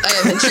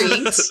 I am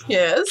intrigued.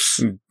 Yes.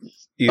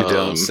 You Um,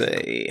 don't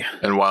say.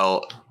 And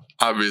while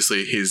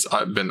obviously he's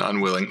been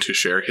unwilling to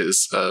share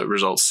his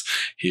results,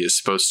 he is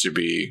supposed to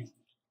be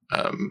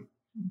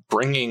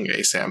bringing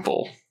a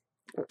sample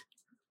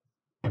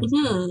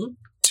Hmm.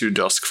 to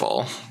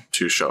Duskfall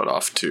to show it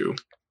off to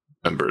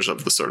members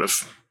of the sort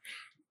of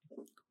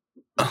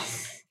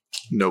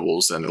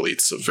nobles and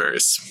elites of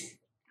various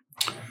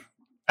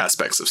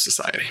aspects of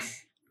society.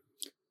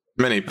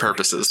 Many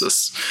purposes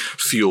this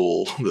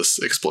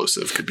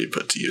explosive could be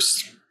put to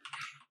use.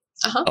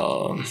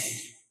 Uh-huh.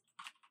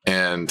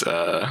 And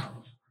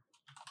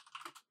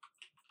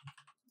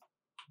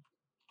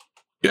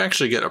you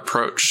actually get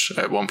approached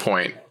at one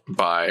point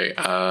by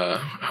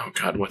oh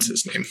god, what's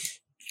his name?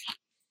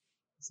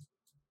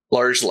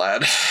 Large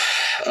lad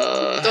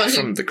The one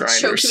from who the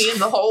choked Grinders. me in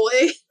the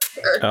hallway.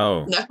 Or,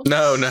 Oh, no.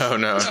 No,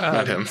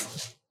 not him.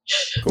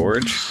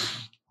 Gorge?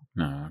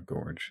 No, not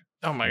Gorge.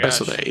 Oh my gosh.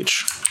 That's with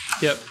H.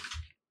 Yep.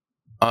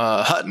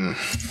 Hutton.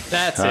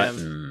 That's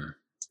him.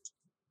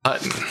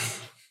 Hutton.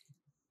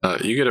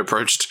 You get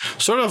approached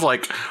sort of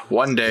like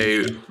one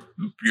day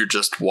you're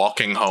just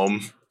walking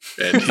home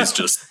and he's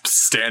just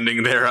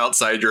standing there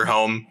outside your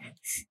home.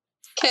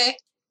 Okay.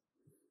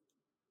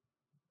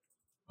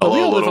 Oh, we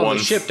Hello, all live little on one.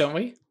 the ship, don't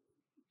we?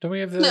 Don't we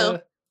have the...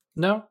 No.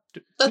 No?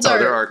 That's No, our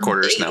there are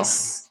quarters now.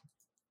 base.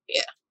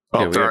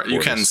 Oh, Yeah, we have you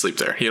can quarters. sleep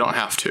there. You don't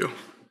have to.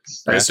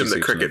 I have assume to that sleep in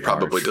the Cricket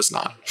probably barge. does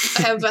not.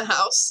 I have a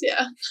house.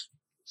 Yeah.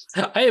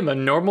 I am a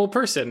normal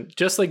person,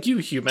 just like you,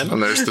 human.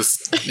 And there's this,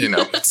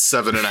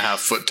 7.5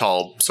 foot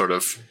tall sort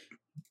of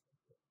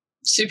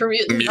Super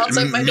mutant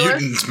outside my door.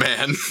 mutant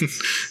man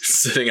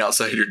sitting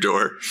outside your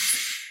door.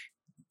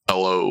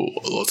 Hello,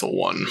 little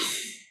one.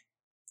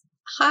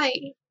 Hi.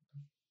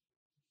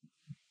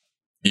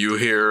 You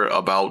hear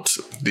about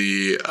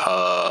the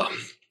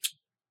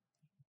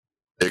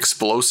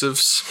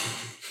explosives?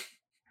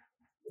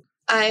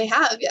 I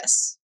have,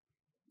 yes.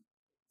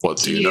 What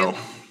do Do you you- know?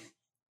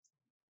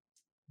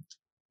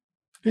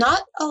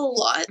 Not a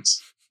lot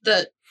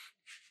that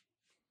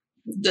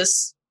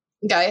this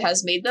guy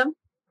has made them,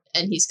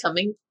 and he's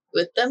coming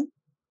with them.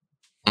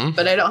 Hmm?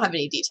 But I don't have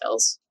any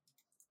details.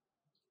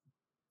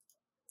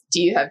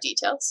 Do you have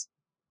details?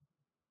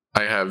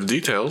 I have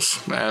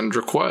details and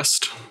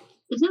request.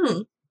 Mm-hmm.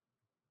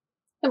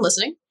 I'm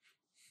listening.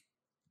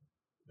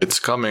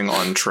 It's coming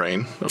on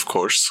train, of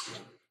course.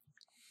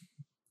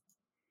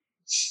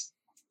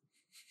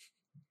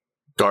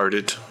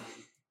 Guarded.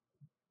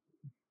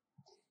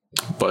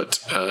 But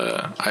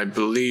I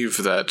believe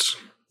that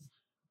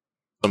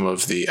some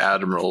of the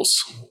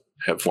admirals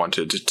have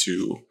wanted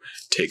to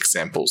take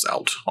samples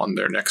out on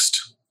their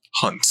next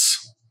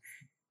hunts.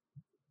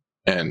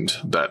 And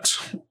that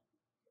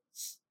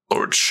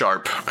Lord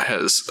Sharp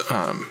has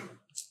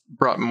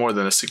brought more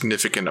than a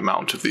significant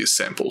amount of these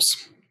samples.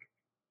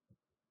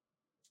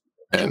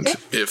 And Okay.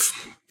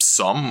 if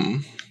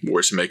some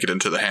were to make it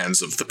into the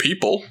hands of the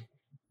people,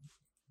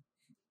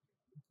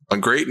 a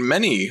great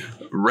many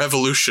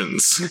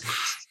revolutions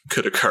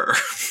could occur.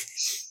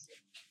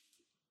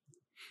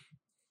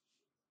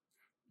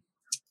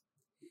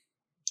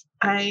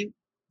 I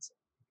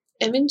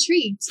am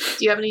intrigued.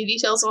 Do you have any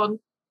details on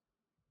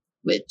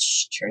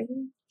which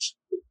train?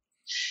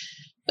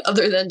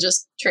 Other than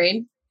just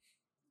train?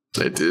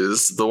 It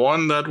is the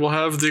one that will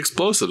have the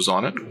explosives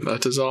on it.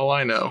 That is all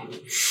I know.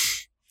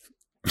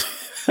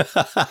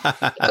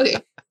 Okay.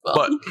 Well,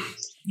 But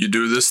you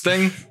do this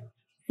thing,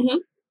 Mhm.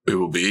 we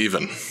will be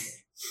even.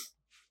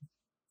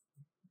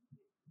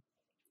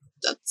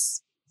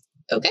 that's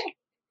okay.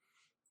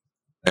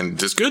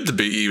 And it's good to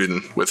be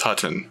even with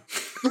Hutton.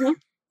 Mhm.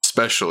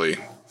 Especially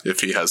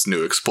if he has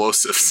new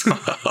explosives. Are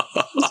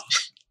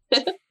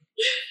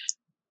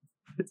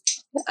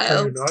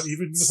I'll you not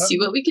even with see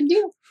what we can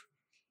do.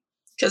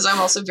 Because I'm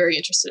also very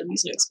interested in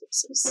these new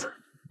explosives.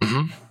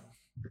 Mhm.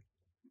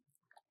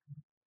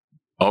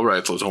 All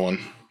right, little one.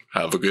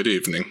 Have a good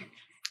evening.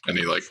 And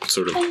he, like,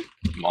 sort of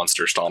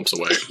monster stomps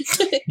away.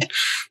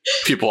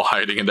 People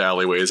hiding in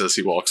alleyways as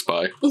he walks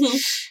by. Mhm.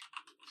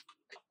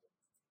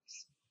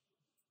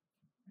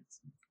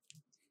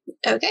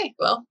 Okay,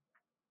 well.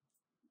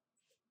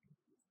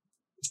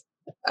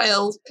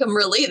 I'll come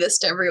relay this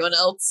to everyone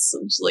else.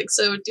 I'm just like,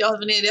 so do y'all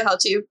have any idea how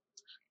to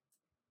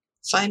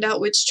find out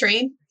which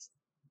train?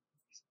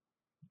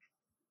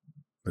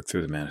 Look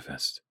through the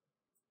manifest.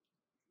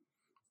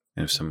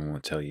 And if someone will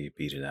tell you,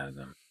 beat it out of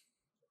them.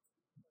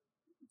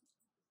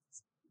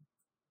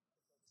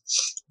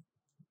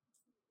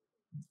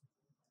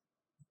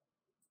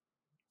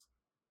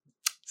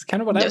 It's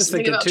kind of what Know I was something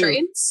thinking about too.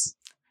 trains?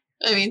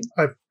 I mean,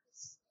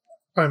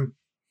 I'm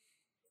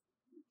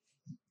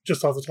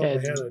just off the top of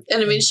my head.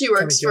 and I mean, she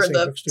works for guessing the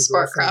Huck's new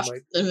girlfriend Sparkcraft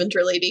might-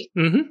 Inventor Lady.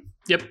 Mm-hmm.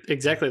 Yep,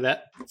 exactly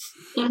that.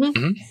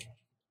 Mm-hmm.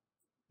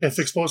 If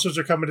explosives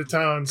are coming to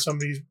town,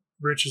 somebody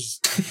rich is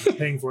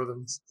paying for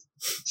them.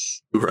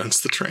 Who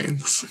runs the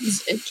trains?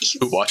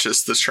 Who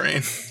watches the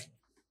train?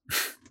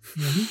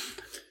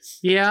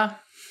 Yeah.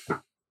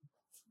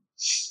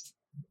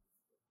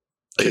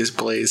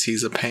 Blaze,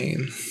 he's a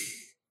pain.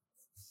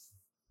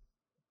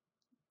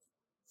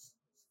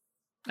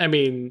 I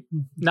mean,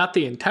 not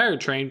the entire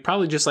train,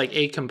 probably just like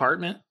a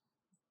compartment.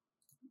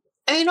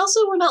 I mean,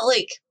 also, we're not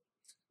like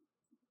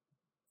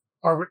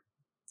Are we,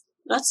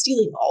 not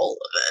stealing all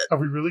of it. are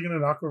we really going to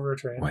knock over a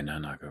train? Why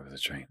not knock over the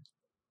train?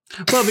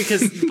 Well,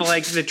 because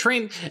like the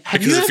train. Have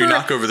Because you if you ever?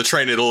 knock over the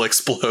train, it'll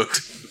explode.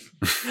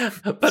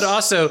 But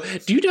also,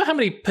 do you know how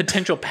many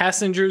potential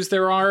passengers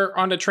there are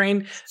on a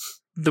train?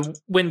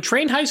 When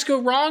train heists go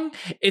wrong,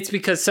 it's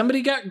because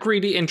somebody got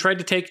greedy and tried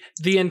to take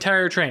the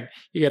entire train.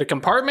 You get a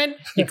compartment,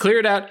 you clear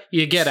it out,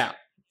 you get out.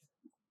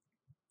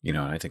 You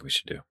know what I think we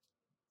should do?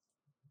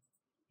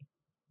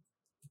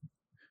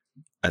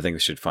 I think we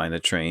should find the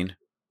train.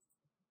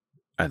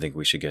 I think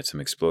we should get some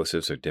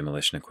explosives or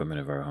demolition equipment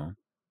of our own.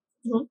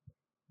 Mhm.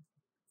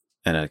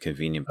 And at a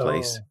convenient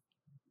place, Oh,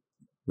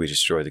 we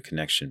destroy the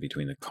connection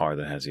between the car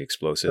that has the that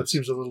explosives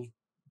seems a little.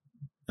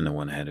 and the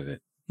one ahead of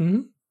it.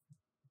 Mm-hmm.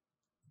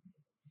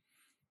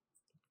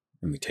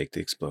 And we take the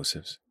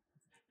explosives.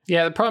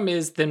 Yeah, the problem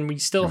is then we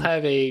still Hmm.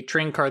 have a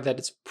train car that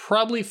is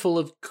probably full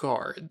of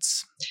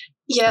guards.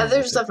 Yeah, Oh,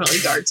 there's okay. definitely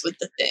guards with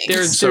the thing.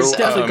 There's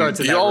definitely guards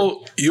in that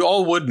room. you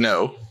all would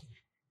know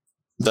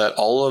that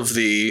all of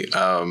the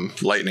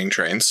lightning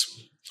trains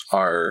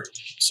are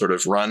sort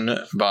of run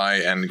by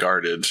and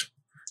guarded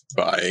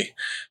by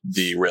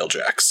the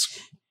railjacks,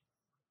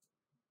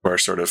 who are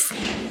sort of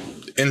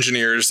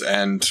engineers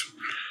and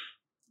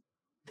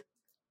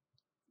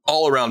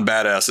all around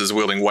badasses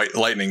wielding white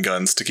lightning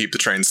guns to keep the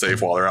train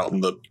safe while they're out in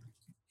the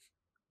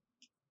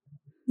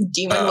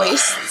Demon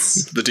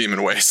wastes. the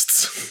demon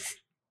wastes.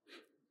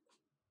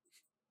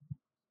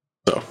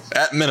 So,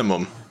 at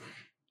minimum,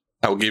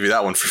 I will give you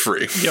that one for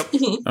free. Yep.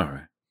 All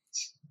right.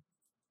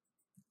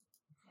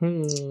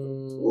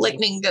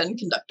 Lightning gun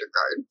conductor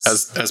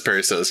guards. As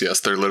Perry says, yes,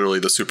 they're literally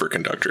the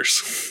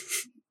superconductors.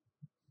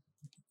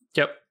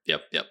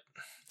 Yep.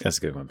 That's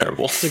a good one.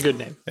 Terrible. It's a good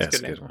name. It's That's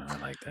a a good good one. I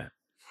like that.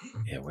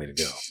 Yeah, way to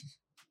go.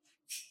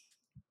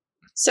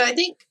 So I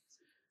think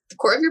the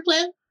core of your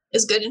plan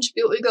is good and should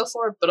be what we go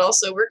for, but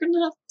also we're going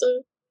to have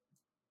to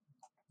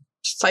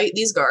fight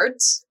these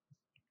guards.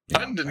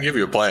 I didn't give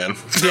you a plan. name.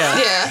 Yeah.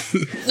 Yeah.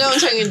 No, I'm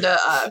talking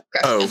to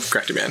Oh,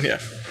 Crafty Man, yeah.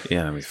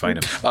 Yeah, then we fight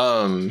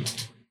him.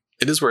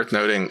 It is worth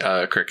noting,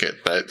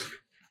 Cricket, that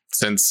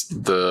since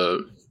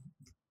the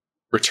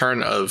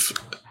return of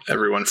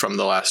everyone from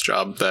the last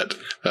job, that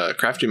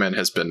Crafty Man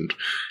has been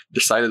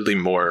decidedly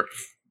more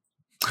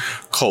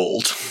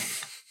cold.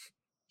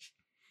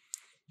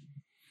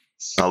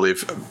 I'll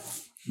leave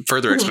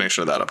further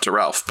explanation of that up to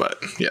Ralph, but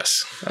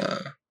yes,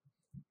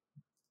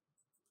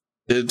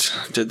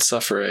 did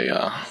suffer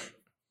a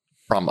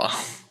trauma.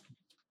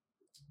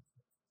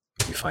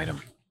 We fight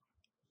him.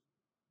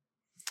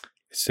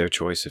 It's their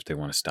choice if they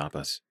want to stop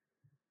us.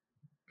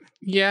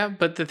 Yeah,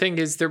 but the thing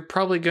is, they're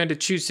probably going to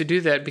choose to do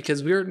that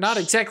because we're not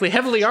exactly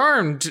heavily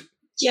armed.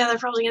 Yeah, they're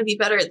probably going to be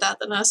better at that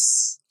than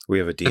us. We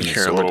have a demon Hear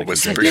a sword little that can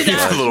whisper, take your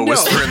Yeah, blood. a little no.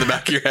 whisper in the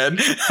back of your head.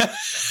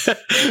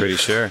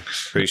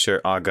 Pretty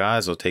sure our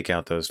guys will take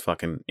out those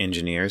fucking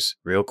engineers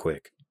real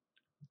quick.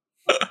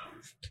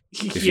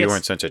 If you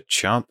weren't such a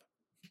chump,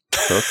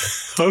 Hook,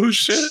 Oh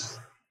shit!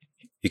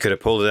 you could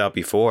have pulled it out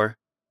before.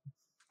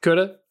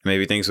 Coulda,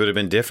 Maybe things would have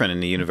been different in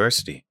the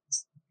university.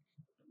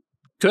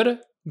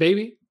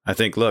 baby. I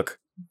think, look,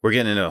 we're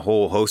getting in a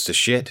whole host of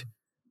shit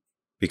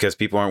because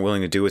people aren't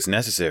willing to do what's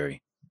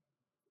necessary.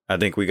 I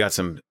think we got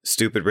some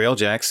stupid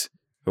railjacks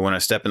who want to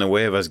step in the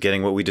way of us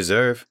getting what we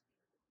deserve.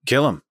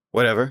 Kill them.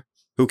 Whatever.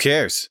 Who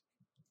cares?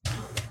 All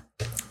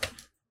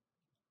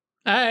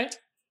right.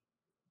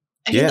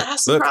 I mean, that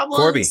has some Look, problems.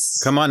 Corby,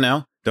 come on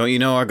now. Don't you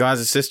know our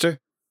guys' sister?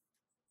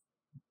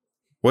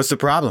 What's the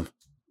problem?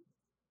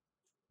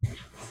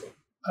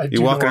 I You do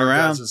know walking our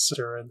around? dad's a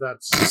sister, and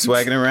that's You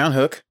swagging around,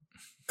 Hook?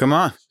 Come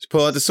on. Just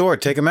pull out the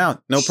sword. Take him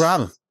out. No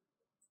problem.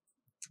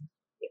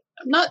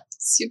 I'm not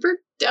super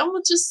down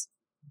with just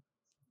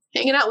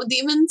hanging out with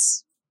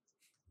demons.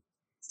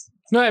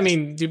 No, I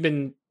mean you've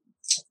been.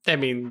 I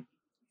mean,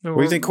 What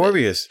do you think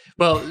Corby is?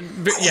 Well,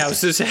 yeah, I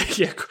was just saying,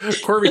 yeah,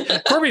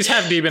 Corby's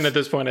half demon at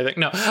this point, I think.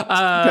 No,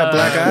 got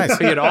black eyes.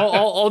 You know,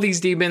 all these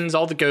demons,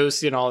 all the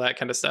ghosts, you know, all that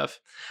kind of stuff.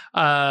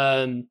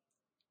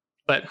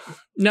 But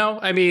no,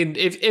 I mean,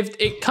 if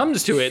it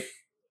comes to it,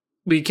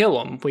 we kill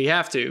them. We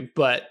have to,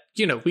 but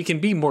you know, we can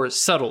be more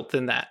subtle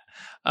than that.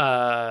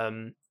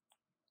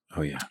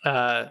 Oh, yeah.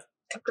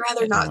 I'd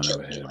rather I not don't kill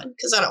know, anyone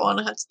because I don't want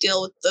to have to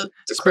deal with the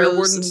Spirit crows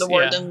wardens, and the yeah.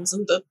 wardens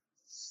and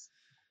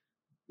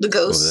the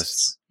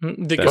ghosts. the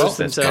That's- ghosts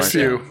that's themselves.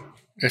 part-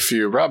 If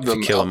you rob If them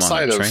you kill them on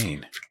outside the of,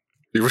 train.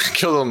 you would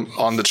kill them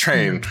on the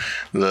train,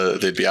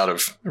 they'd be out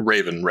of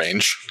Raven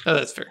range. Oh,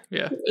 that's fair.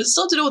 Yeah. We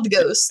still have to deal with the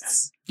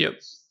ghosts. Yep.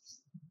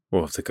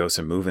 Well, if the ghosts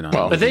are moving on.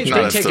 Well, But they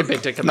not if take the- a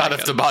bit to come Not back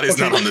if the up. body's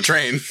Okay. not on the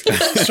train.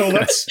 so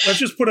let's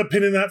just put a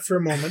pin in that for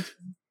a moment.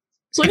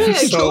 So yeah,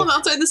 So- kill them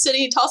outside the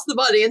city, toss the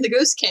body, and the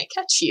ghost can't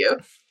catch you.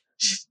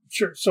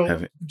 Sure. So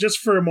Have it. just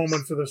for a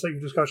moment, for the sake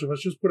of discussion,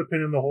 let's just put a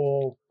pin in the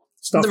whole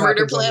stuff The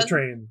murder happens on plan? the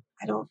train.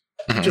 I don't.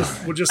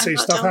 We'll just say I'm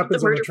not stuff down with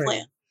happens the on the murder train.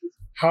 plan.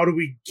 How do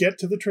we get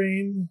to the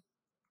train,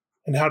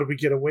 and how do we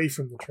get away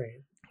from the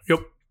train?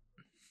 Yep.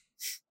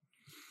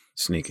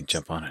 Sneak and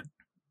jump on it.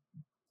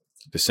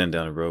 Descend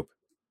down a rope.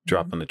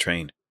 Drop on the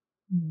train.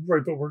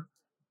 Right, but we're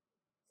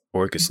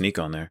Or it could sneak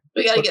on there.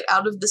 We got to get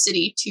out of the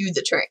city to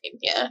the train.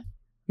 Yeah.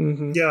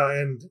 Mm-hmm. yeah,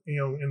 and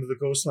into the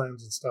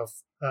Ghostlands and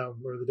stuff,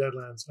 or the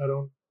Deadlands.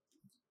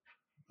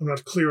 I'm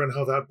not clear on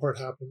how that part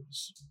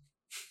happens.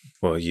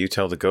 Well, you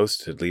tell the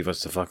ghost to leave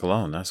us the fuck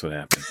alone. That's what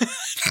happened.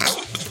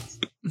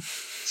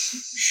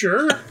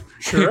 Sure.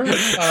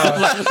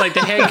 Like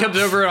the hand comes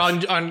over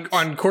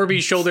on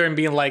Corby's shoulder and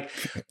being like,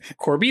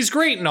 Corby's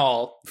great and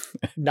all,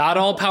 not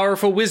all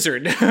powerful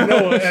wizard.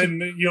 No,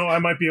 and I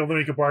might be able to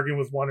make a bargain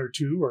with 1 or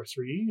 2 or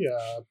 3,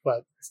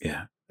 but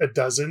Yeah. a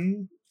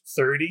dozen,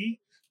 30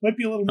 might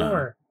be a little Uh-huh.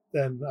 more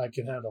than I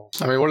can handle.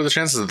 I mean, what are the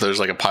chances that there's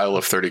like a pile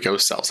of 30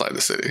 ghosts outside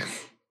the city?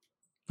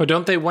 But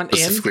don't they want in?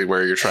 Specifically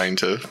where you're trying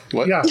to...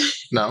 What? Yeah,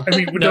 No? I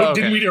mean, No, okay.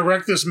 didn't we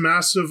erect this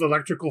massive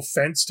electrical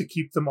fence to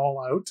keep them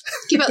all out?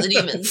 Keep out the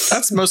demons.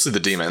 That's mostly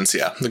the demons,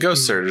 yeah. The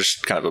ghosts are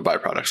just kind of a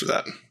byproduct of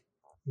that.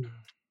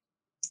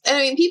 And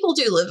I mean, people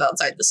do live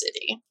outside the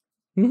city.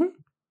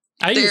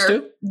 I used They're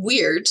to.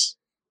 weird,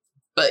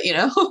 but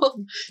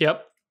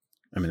Yep.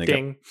 I mean, they got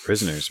Ding.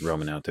 prisoners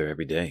roaming out there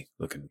every day,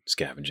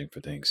 scavenging for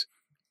things.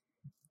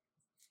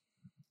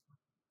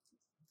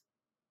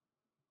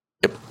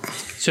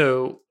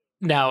 So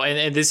now,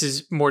 and this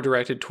is more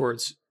directed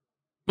towards.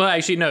 Well,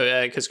 actually,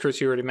 no, because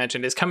Chris, you already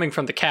mentioned, is coming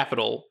from the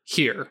capital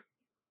here.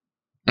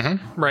 Mhm.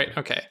 Right.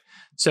 Okay.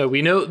 So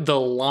we know the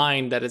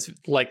line that it's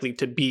likely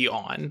to be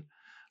on.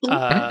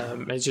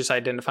 It's just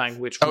identifying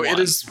which Oh, one. it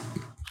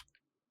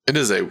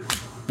is a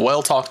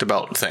well talked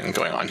about thing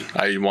going on.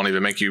 I won't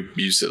even make you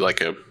use it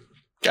like a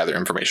gather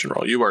information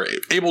roll. You are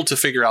able to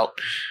figure out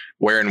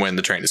where and when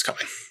the train is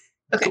coming.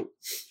 Okay.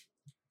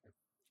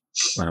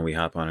 Why don't we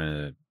hop on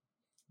it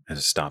as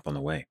a stop on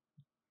the way?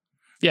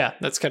 Yeah,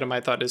 that's kind of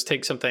my thought, is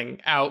take something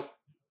out,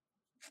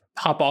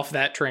 hop off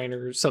that train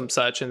or some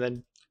such, and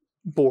then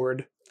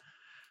board.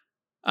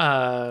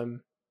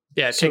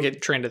 Yeah, So- take a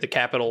train to the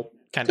capital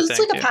kind of Because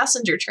thing. it's like a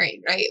passenger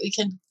train, right? We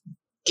can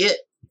get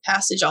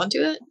passage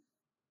onto it.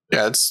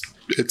 Yeah,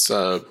 it's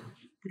a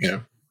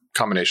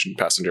combination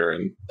passenger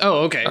and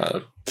Oh, okay.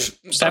 stuff.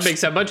 That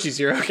makes that much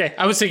easier. Okay.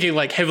 I was thinking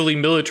like heavily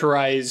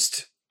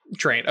militarized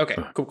train. Okay.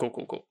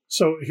 Cool.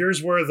 So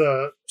here's where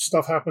the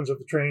stuff happens at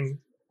the train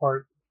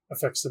part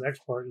affects the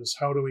next part, is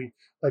how do we,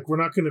 we're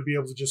not going to be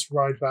able to just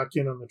ride back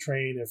in on the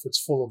train if it's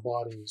full of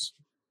bodies.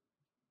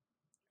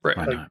 Right.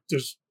 Why Like not?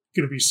 there's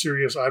going to be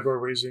serious eyebrow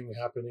raising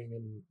happening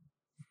and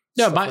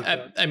No, stuff like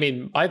that. I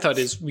mean, my thought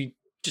is we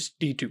just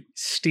need to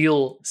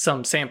steal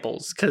some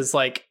samples, because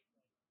like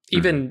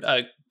even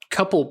a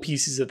couple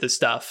pieces of the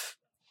stuff,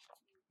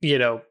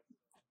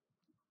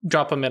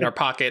 drop them in our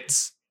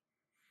pockets.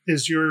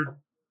 Is your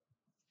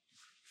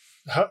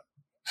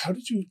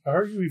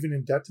are you even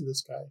in debt to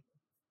this guy?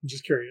 I'm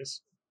just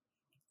curious.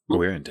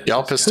 We're in debt.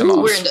 Y'all pissed him Ooh,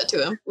 off. we're in debt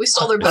to him. We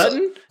stole their boat.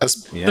 Button?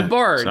 That's, Yeah, The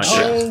barge. It's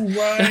not, Oh,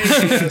 right.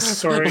 Yes,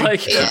 sorry.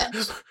 Like, Yeah.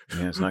 it's not You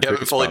haven't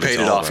Cricket's fully problem, paid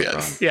it's it all off of our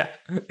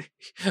yet. problem.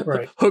 yeah.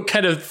 Right. Hook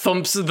kind of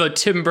thumps the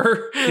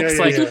timber. It's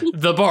yeah, like yeah.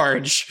 the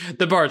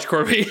barge,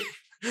 Corby.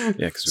 Yeah,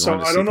 because So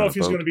I don't know if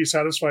he's going to be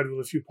sasatisfied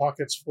with a few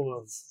pockets full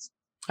of.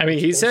 I mean,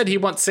 he said he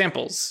wants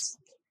samples.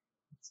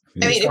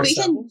 I mean, if we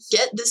can samples?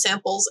 get the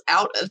samples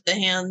out of the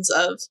hands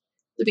of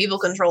the people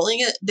controlling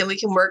it, then we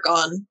can work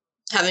on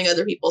having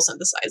other people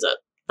synthesize it.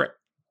 Right.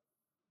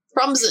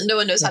 Problem is that no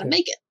one knows how to Okay.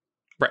 make it.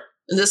 Right.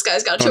 And this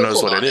guy's got a who knows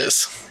chokehold what on it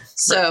is.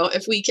 So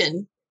if we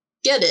can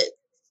get it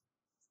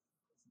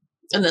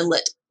and then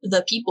let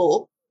the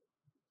people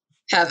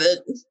have it.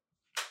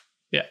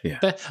 Yeah.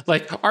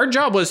 Like, our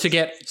job was to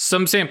get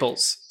some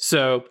samples.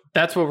 So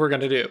that's what we're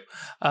going to do.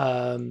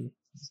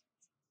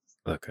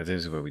 Look, this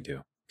is what we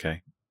do,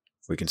 okay?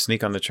 We can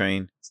sneak on the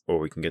train, or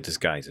we can get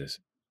disguises.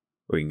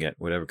 Or we can get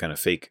whatever kind of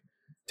fake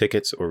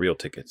tickets or real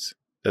tickets.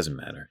 Doesn't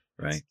matter,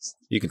 right?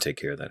 You can take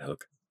care of that,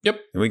 Hook. Yep.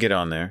 And we get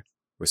on there.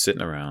 We're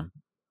sitting around.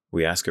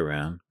 We ask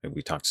around. And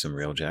we talk to some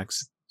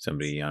railjacks.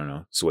 Somebody, I don't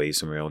know, sways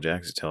some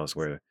railjacks to tell us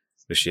where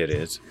the shit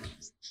is.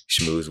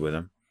 Schmooze with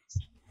them.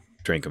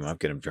 Drink them up,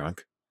 get them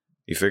drunk.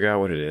 You figure out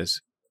what it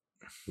is.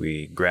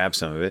 We grab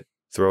some of it,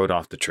 throw it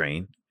off the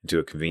train into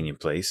a convenient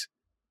place.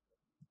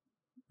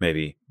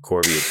 Maybe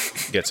Corby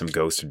get some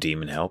ghost or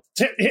demon help.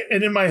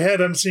 And in my head,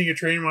 I'm seeing a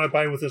train ride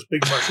by with this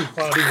big mushroom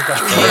cloud in the Yeah,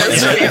 background.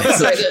 that's right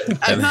beside it.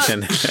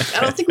 And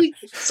I don't think we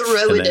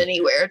throw and it then-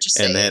 anywhere, just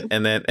saying.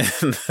 and then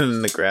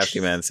the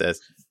crafty man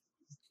says,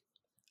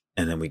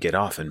 and then we get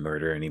off and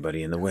murder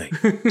anybody in the way.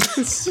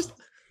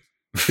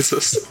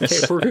 Okay,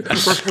 we're going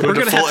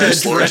to have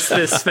to address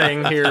this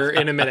thing here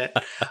in a minute.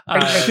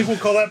 I think we'll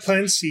call that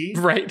Plan C.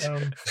 Right.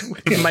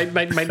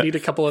 Might need a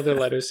couple other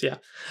letters. Yeah.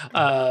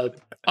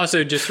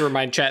 Also, just to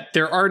remind chat,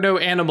 there are no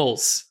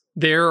animals.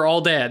 They're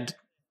all dead.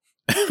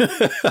 That's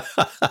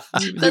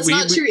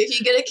not true. If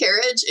you get a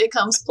carriage, it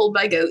comes pulled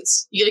by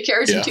goats. You get a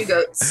carriage Yeah. and 2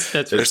 goats.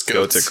 That's There's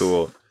Goats goats. are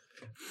cool.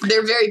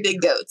 They're very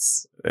big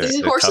goats. These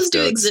They're horses tough do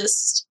goats.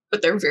 exist,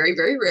 but they're very,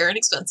 very rare and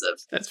expensive.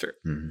 that's fair.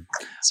 Mhm.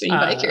 So when you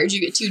buy a carriage,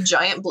 you get 2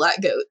 giant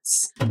black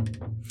goats.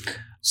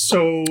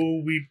 So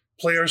we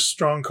play our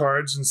strong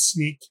cards and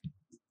sneak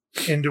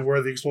into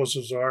where the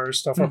explosives are,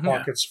 stuff our Mhm.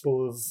 pockets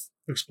full of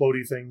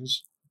explodey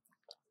things,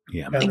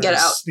 Yeah, and man, And get then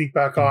out. sneak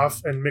back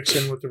off and mix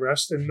in with the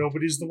rest, and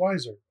nobody's the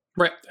wiser.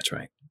 Right. that's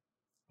right.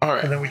 All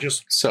And right. then we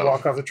just So-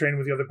 walk off the train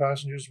with the other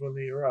passengers when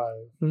they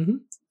arrive. Mm-hmm.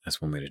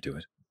 That's one way to do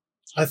it.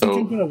 I think So-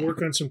 I'm going to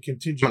work on some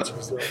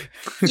contingencies, though.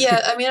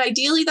 Yeah, I mean,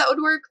 ideally that would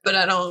work, but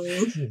I don't.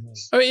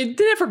 Mhm. I mean, it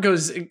never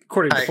goes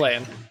according to Hi.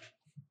 plan.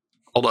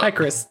 Hold Hi, up.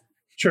 Chris.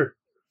 Sure.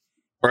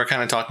 We're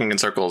kind of talking in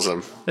circles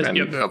of and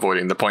Yep.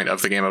 avoiding the point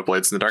of the game of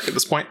Blades in the Dark at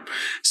this point.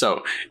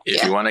 So if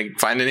Yeah. you want to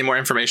find any more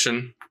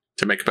information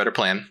to make a better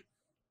plan,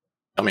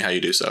 tell me how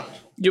you do so.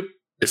 Yep.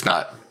 If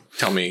not,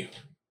 tell me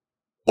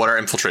what our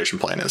infiltration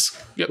plan is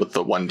Yep. with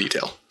the one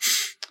detail.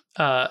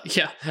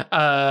 Yeah.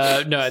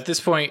 No, at this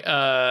point,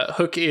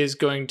 Hook is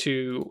going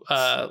to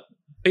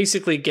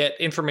basically get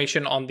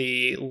information on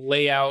the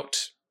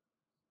layout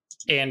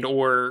and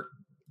or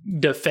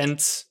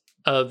defense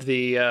of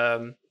the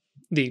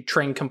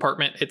train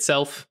compartment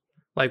itself,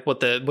 like what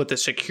the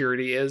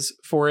security is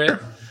for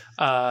it.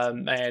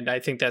 And I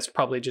think that's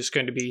probably just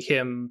going to be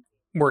him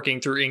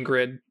working through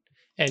Ingrid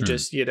and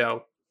just,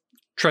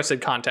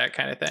 trusted contact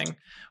kind of thing,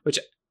 which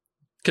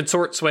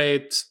consort sway,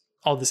 it's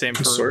all the same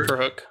Consort. for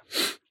Hook.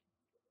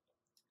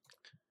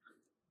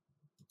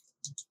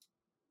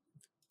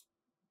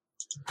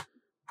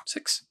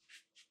 Six.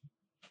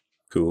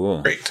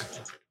 Cool. Great.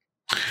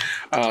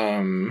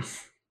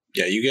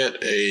 Yeah, you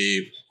get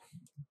a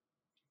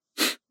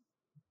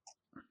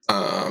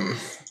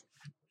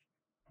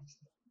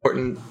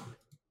important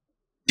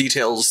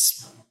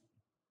details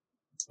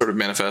sort of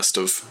manifest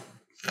of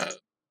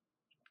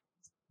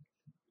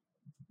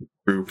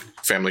through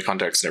family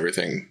contacts and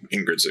everything.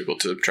 Ingrid's able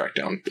to track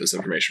down this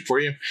information for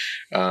you.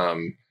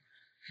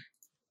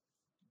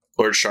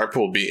 Lord Sharp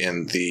will be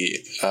in the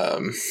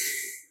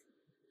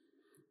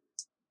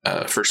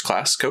first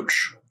class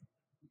coach.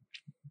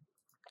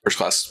 First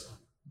class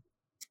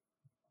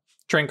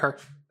Train car.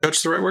 coach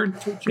is the right word?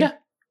 Yeah.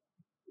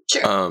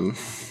 Sure.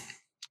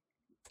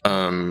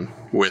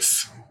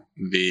 With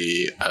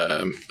the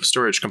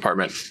storage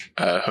compartment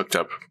hooked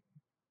up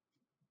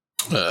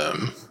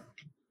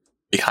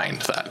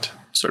behind that,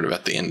 sort of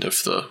at the end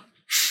of the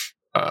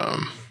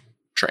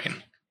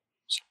train.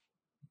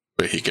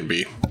 But he can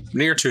be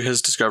near to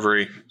his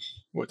discovery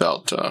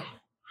without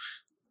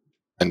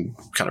and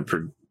kind of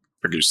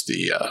produce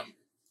the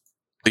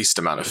least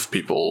amount of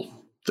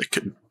people that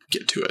could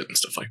get to it and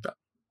stuff like that.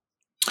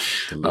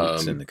 The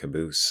loot's in the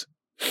caboose.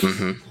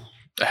 Mm-hmm.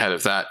 Ahead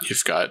of that,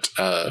 you've got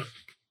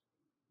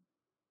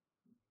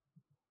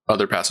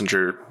other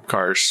passenger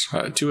cars,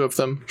 2 of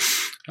them.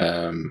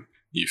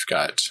 You've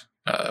got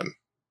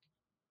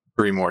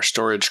 3 more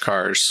storage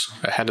cars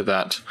ahead of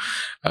that,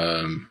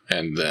 and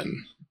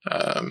then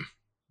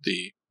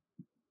the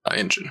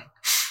engine.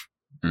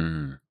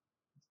 Mm.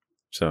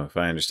 So if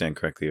I understand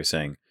correctly, you're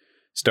saying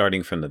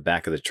starting from the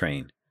back of the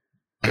train,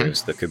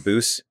 there's the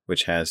caboose,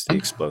 which has the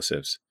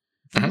explosives,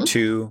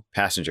 2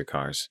 passenger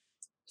cars.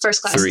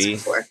 First class 3. is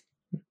before.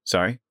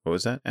 Sorry, what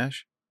was that,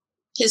 Ash?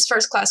 His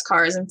first class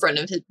car is in front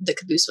of the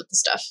caboose with the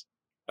stuff.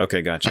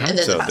 Okay, gotcha. And then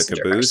the So the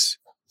passenger caboose,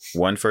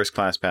 1 first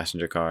class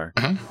passenger car,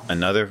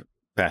 another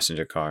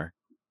passenger car,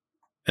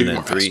 and 2 then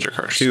more 3. passenger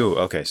cars. 2.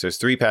 Okay, so there's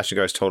 3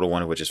 passenger cars total,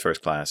 1 of which is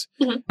first class.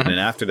 Mhm. And then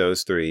after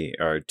those 3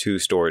 are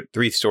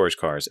 3 storage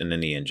cars, and then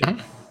the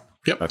engine.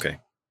 Yep. Okay.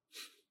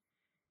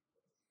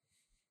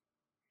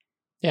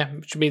 Yeah,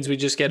 which means we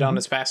just get on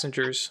as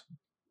passengers.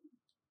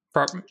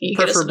 You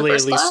get us in the Preferably at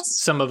first least class?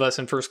 some of us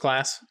in first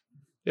class.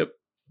 Yep.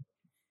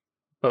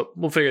 But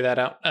we'll figure that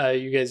out.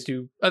 You guys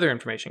do other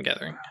information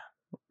gathering.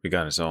 We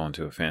got us all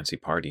into a fancy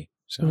party.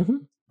 So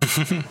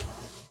Mm-hmm.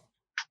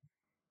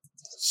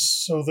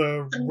 So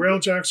the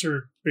Railjacks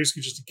are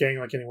basically just a gang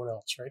like anyone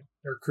else, right?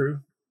 They're a crew.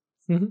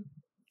 Mhm.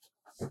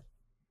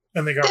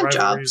 And they got They have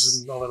rivalries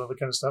jobs. and all that other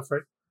kind of stuff,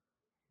 right?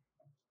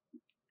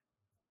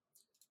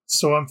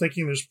 So I'm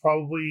thinking there's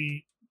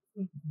probably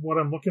what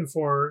I'm looking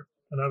for,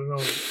 and I don't know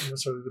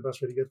necessarily the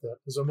best way to get that,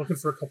 is I'm looking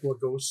for a couple of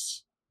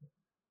ghosts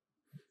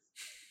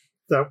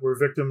that were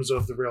victims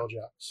of the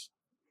Railjacks.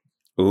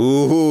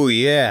 ooh,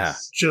 yeah.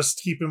 Just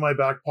keep in my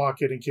back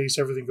pocket in case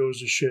everything goes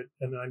to shit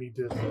and I need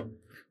to,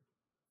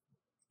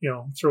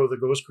 throw the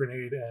ghost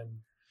grenade and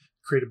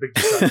create a big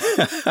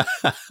distraction.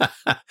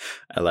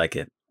 I like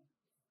it.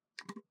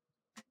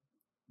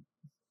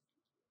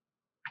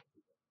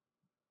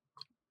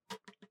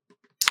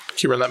 Can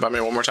you run that by me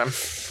one more time?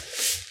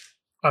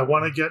 I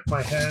want to get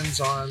my hands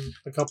on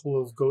a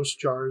couple of ghost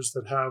jars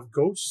that have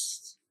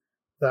ghosts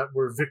that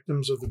were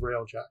victims of the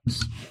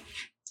Railjacks,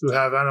 who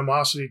have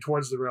animosity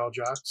towards the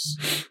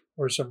Railjacks,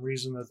 or some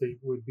reason that they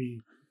would be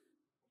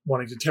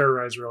wanting to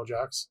terrorize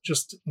Railjacks,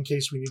 just in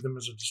case we need them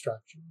as a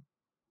distraction.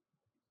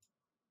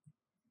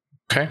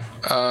 Okay.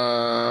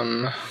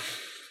 Not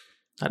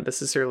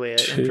necessarily an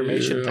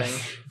information thing.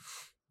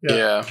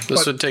 Yeah,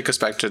 this but- would take us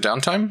back to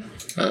downtime.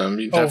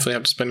 You definitely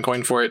have to spend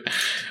coin for it.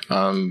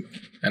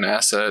 An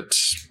asset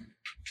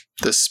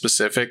this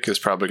specific is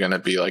probably going to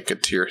be like a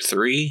tier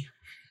 3,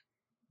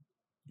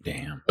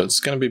 Damn. but it's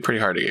going to be pretty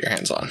hard to get your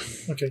hands on.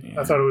 Okay,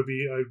 Yeah. I thought I'd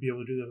be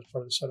able to do that as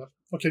part of the setup.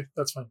 Okay,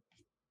 that's fine.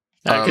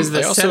 Because the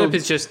they also- setup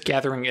is just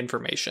gathering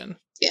information.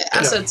 Yeah,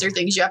 assets are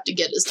things you have to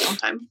get as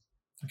downtime.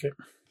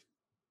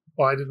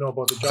 Well, I didn't know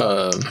about the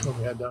job Um, when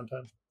we had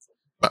downtime.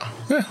 Well,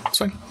 yeah, that's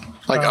fine.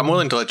 Like, I'm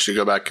willing to let you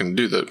go back and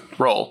do the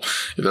roll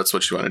if that's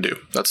what you want to do.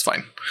 That's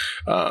fine.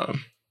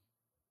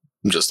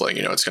 I'm just letting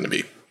you know it's going to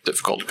be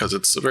difficult because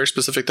it's a very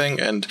specific thing,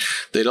 and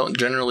they don't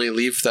generally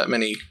leave that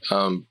many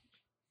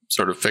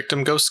sort of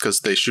victim ghosts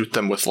because they shoot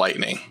them with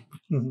lightning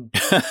Mhm.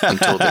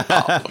 until they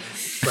pop.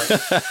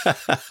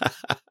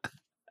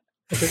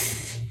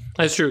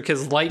 That's true,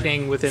 because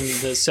lightning within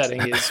the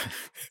setting is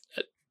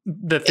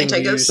the thing you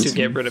use Anti-ghost. to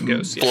get rid of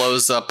ghosts. Yeah.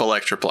 Blows up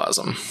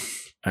electroplasm.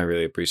 I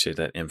really appreciate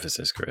that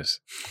emphasis, Chris.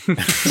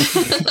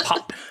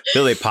 Pop.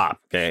 Till they pop,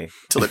 okay?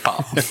 Till they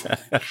pop.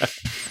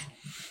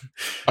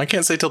 I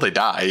can't say till they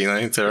die.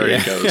 They're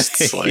already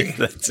ghosts. Like,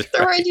 That's right.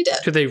 They're already dead.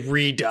 Do they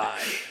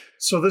re-die?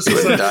 So this they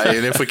is would like, die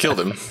even if we killed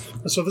them.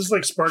 so this is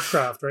like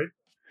Sparkcraft, right?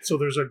 So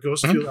there's a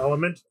ghost field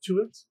element to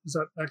it. Is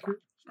that accurate?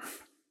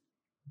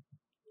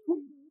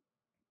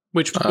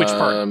 Which part?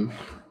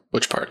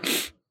 Which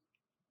part?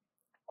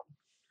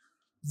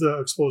 The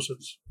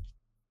explosives.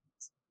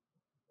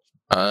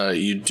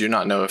 You do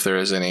not know if there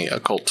is any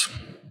occult.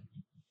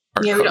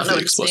 part Yeah, we of don't know the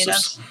what it's made of.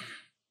 explosives.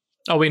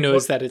 All we know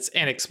is that it's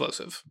an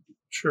explosive.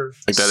 Sure.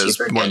 Like that is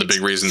Super one of the good.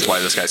 big reasons why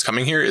this guy's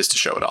coming here is to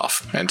show it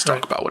off and to talk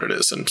Right. about what it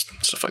is and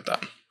stuff like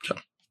that. So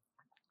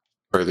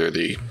further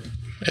the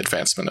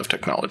advancement of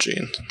technology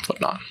and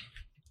whatnot.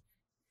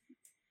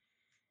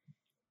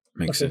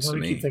 Makes Okay, sense let to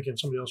me keep me. thinking.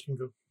 Somebody else can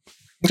go.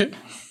 Okay.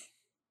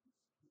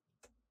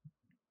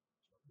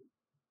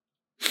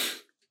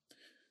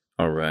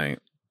 All right.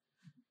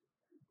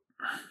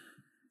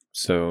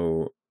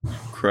 So,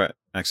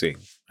 actually,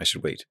 I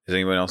should wait. Is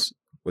anyone else?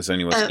 Was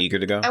anyone else eager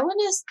to go? I want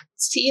to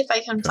see if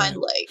I can Go find ahead.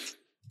 like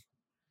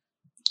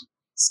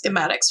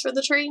schematics for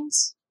the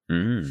trains.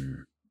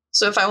 Mm.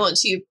 So if I want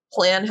to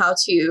plan how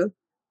to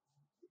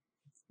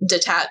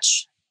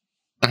detach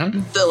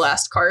Mhm. the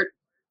last cart,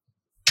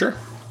 Sure.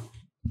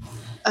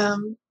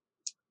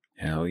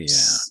 Hell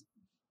yeah.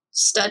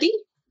 Study.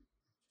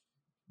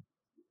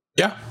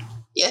 Yeah.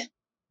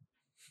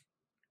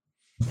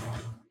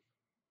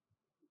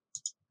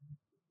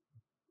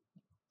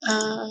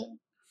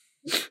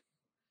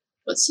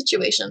 What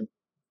situation?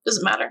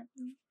 Doesn't matter.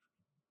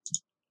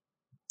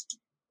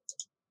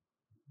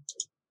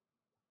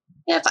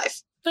 Yeah, 5.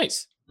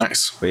 Nice.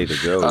 Nice. Way to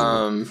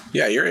go.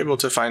 Yeah, you're able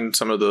to find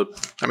some of the.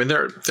 I mean,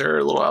 they're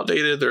a little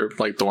outdated. They're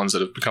like the ones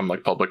that have become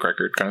like public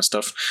record kind of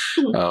stuff.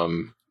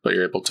 Mhm. But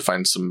you're able to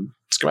find some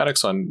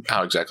schematics on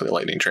how exactly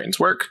lightning trains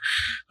work.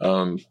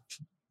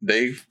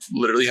 They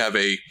literally have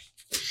a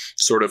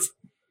sort of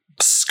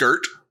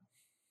skirt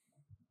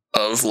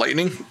of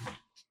lightning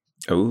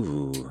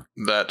Ooh.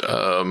 that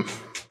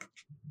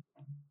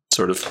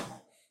sort of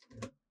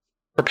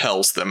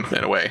repels them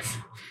in a way.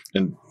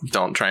 And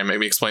don't try and make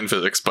me explain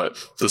physics, but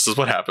this is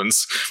what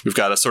happens. We've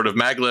got a sort of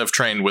maglev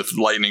train with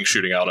lightning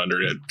shooting out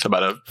under it. It's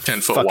about a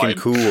 10-foot Fucking wide.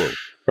 cool.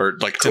 Or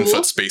like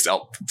 10-foot space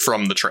out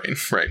from the train,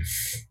 right?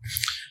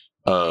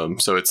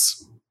 So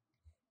it's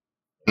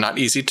not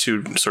easy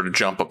to sort of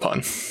jump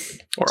upon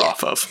or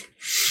off of.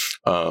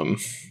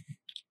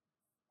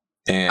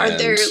 And Are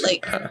there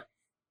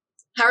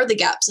how are the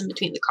gaps in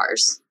between the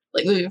cars?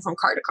 Like moving from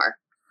car to car?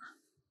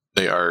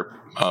 they are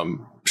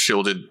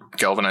shielded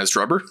galvanized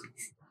rubber.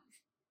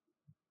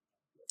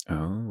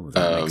 Oh,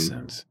 that makes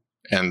sense.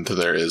 And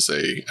there is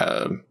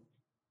a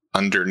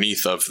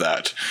underneath of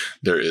that,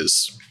 there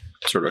is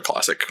sort of a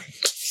classic,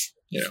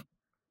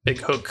 big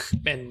hook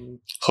and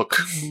hook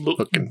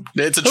and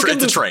it's a Hook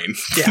and train.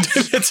 Yeah.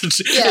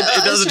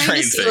 It does a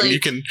train thing. like-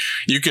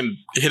 You can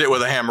hit it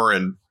with a hammer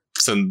and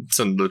send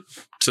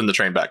the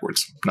train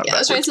backwards. Not Yeah, I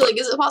was trying to backwards,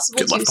 say, is it possible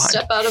get to left behind.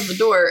 step out of the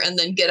door and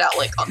then get out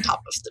like on top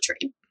of the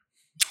train?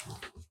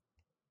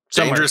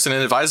 but dangerous and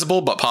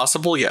inadvisable, but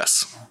possible.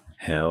 Yes.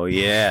 Hell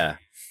yeah.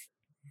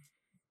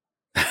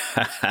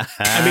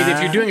 I mean,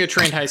 if you're doing a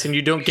train heist and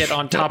you don't get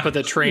on top of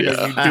the train as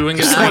you're doing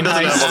a This train one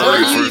doesn't have heist, all What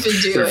the are you roof.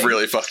 even We're doing?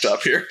 really fucked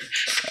up here.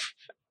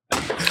 All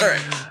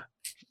right.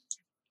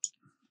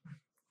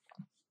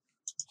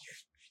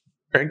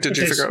 Greg, did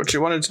you Okay, figure out what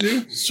you wanted to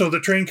do? So the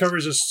train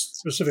covers a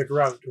specific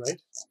route, right?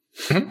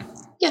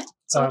 Yeah,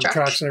 it's on track.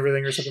 Tracks and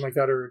everything, or something like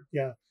that, or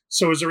yeah.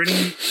 So is there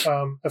any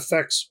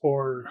effects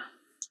or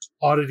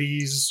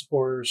oddities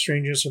or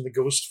strangeness in the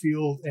ghost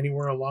field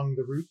anywhere along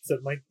the route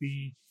that might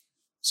be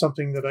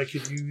something that I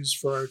could use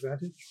for our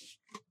advantage?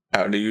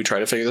 How do you try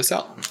to figure this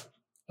out?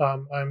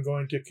 I'm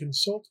going to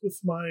consult with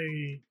my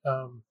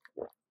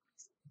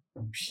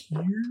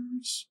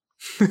peers.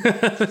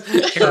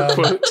 air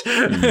quote.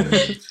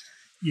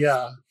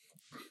 Yeah.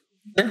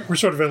 We're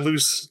sort of a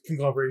loose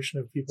conglomeration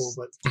of people,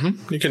 but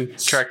You can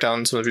track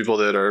down some of the people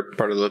that are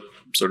part of the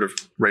sort of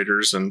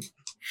raiders and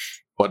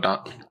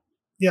whatnot.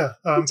 yeah,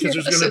 because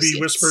your there's going to be associates?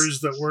 whispers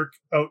that work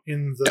out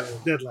in the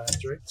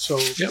Deadlands, right? So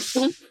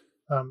Yep.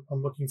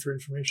 I'm looking for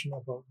information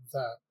about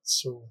that.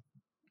 So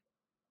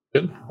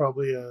Good.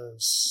 probably a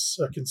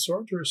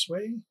consort or a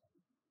sway,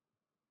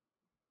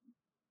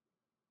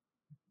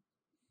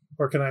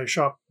 or can I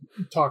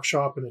talk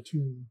shop and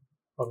attune?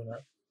 Probably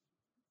not.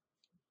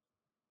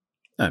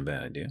 Not a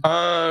bad idea.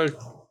 I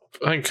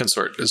think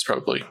consort is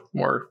probably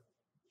more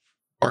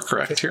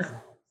correct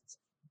here.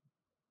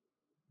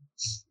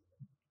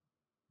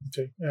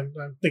 Okay, and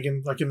I'm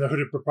thinking like in the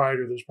Hooded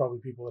Proprietor, there's probably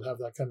people that have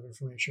that kind of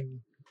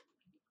information.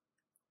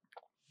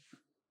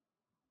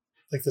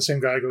 Like the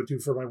same guy I go to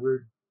for my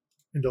weird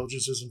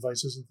indulgences and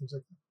vices and things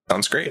like that.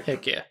 Sounds great.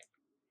 Heck yeah.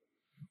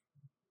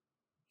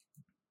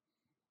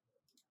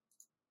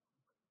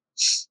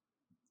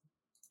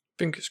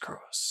 Fingers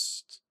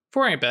crossed.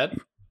 4 ain't bad.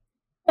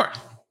 Sure.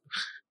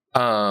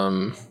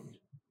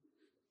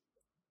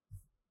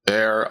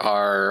 There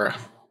are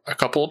a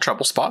couple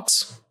trouble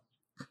spots.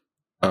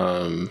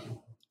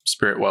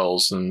 Spirit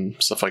wells and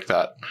stuff like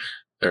that.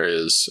 There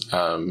is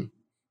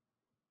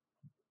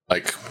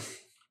like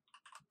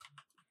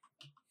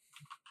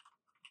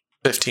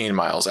 15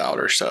 miles out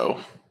or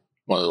so.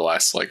 One of the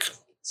last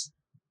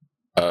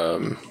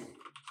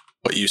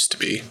what used to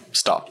be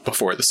stopped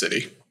before the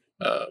city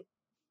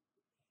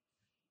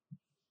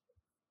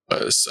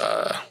was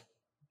a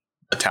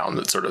town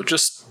that sort of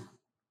just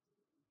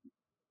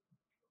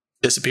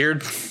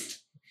disappeared.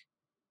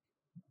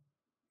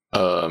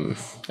 And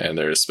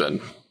there's been,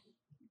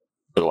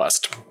 for the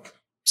last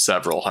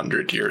several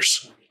hundred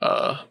years,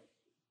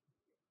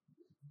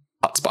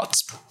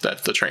 hotspots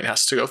that the train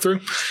has to go through.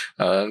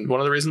 One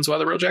of the reasons why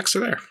the Railjacks are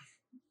there.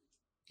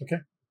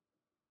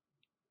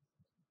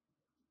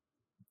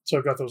 So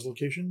I've got those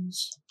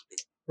locations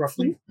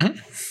roughly.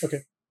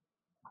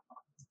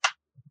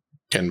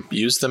 Can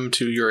use them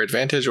to your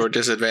advantage or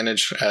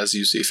disadvantage as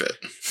you see fit.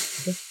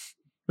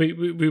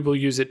 We will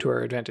use it to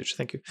our advantage.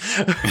 Thank you.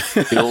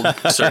 You'll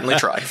certainly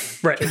try.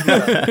 Right. We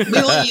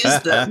will use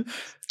them.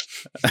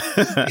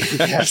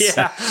 Yes.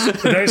 Yeah.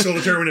 The dice will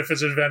determine if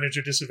it's advantage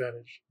or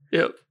disadvantage.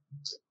 Yep.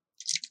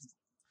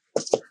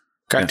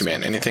 Crafty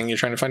Man, anything you're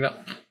trying to find out?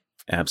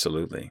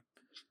 Absolutely.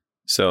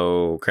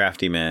 So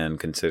Crafty Man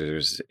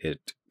considers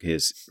it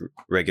his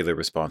regular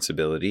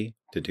responsibility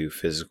to do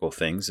physical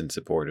things in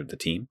support of the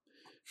team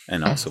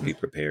and also be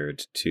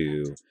prepared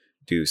to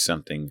do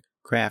something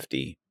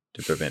crafty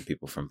to prevent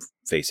people from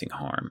facing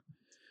harm.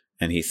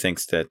 And he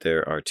thinks that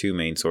there are two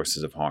main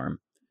sources of harm: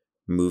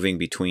 moving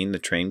between the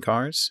train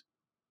cars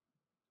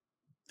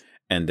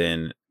and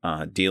then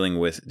dealing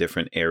with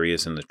different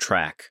areas in the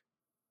track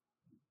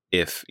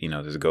if,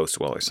 there's a ghost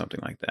well or something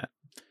like that.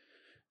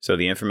 So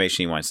the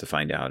information he wants to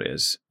find out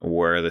is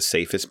where are the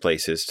safest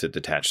places to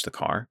detach the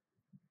car.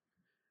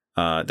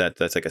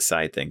 That's like a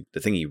side thing. The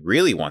thing he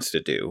really wants to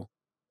do,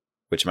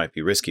 which might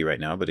be risky right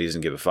now, but he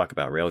doesn't give a fuck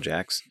about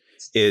Railjacks,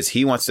 is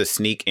he wants to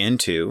sneak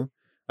into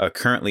a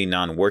currently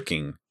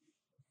non-working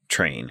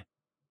train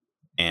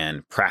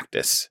and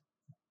practice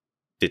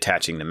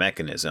detaching the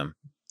mechanism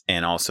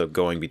and also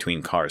going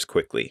between cars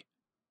quickly.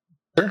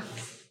 Sure.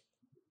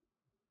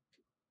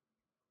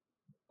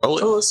 Roll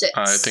it. Roll a 6.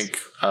 I think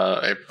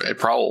a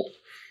prowl.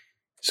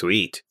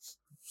 Sweet.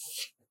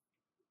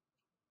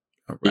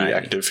 All The right.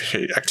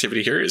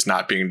 activity here is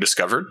not being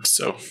discovered,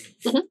 so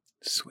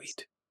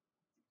Sweet.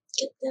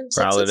 Get them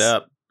Prowl it 6s.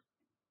 up.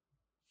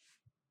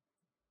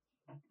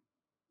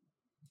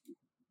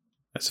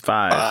 That's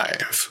 5.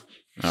 5.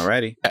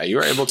 Alrighty. Yeah, you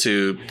were able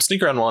to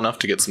sneak around well enough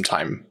to get some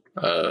time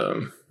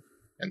and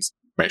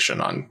information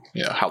on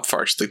how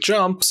far the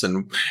jumps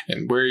and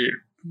where you're,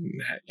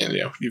 and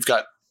you've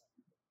got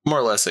more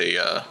or less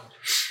a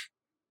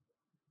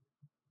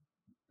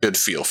good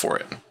feel for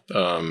it.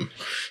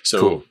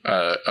 Cool.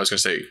 I was going to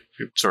say,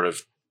 sort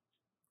of,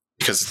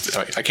 because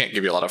I can't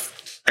give you a lot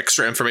of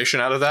extra information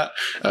out of that.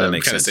 That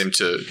makes kind of sense.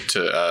 same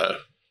to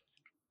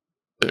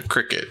the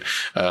cricket.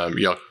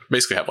 You'll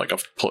basically have like a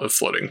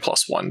floating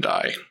 +1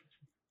 die.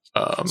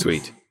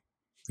 Sweet.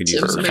 We So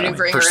use it's some pretty kind of-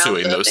 maneuvering around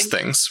pursuing the those thing.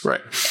 things,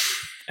 right?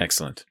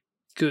 Excellent.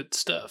 Good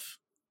stuff.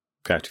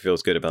 Crafty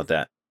feels good about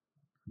that.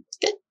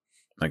 Good.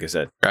 Like I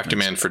said. Crafty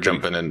that's Man for pretty-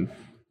 jumping and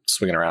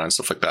swinging around and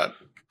stuff like that.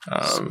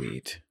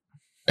 Sweet.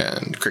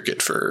 And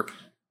cricket for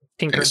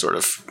Tinker. any sort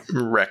of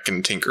wreck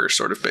and tinker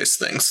sort of based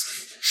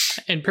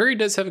things. And Perry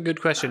does have a good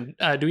question.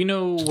 Do we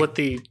know what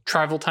the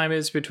travel time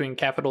is between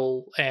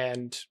Capital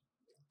and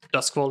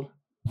Duskfold?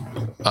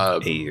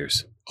 8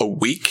 years. A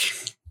week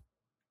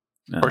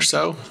or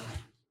so.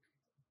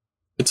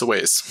 It's a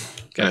ways,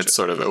 and Gotcha. it's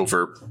sort of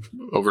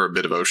over a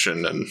bit of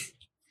ocean, and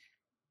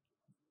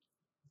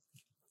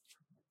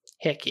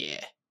Heck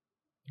yeah.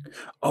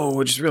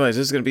 Oh, I just realized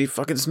this is going to be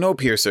fucking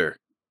Snowpiercer.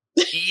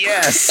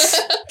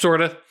 Yes!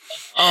 Sort of.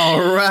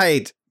 All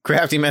right.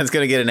 Crafty Man's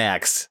going to get an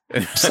axe.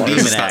 as long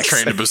as it's not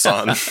trained to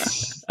Busan.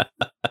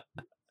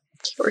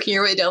 Working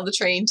your way down the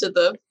train to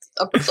the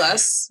upper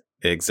class.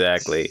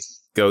 Exactly.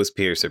 Ghost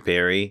Piercer,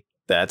 Perry.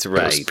 That's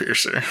right. Ghost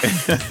Piercer.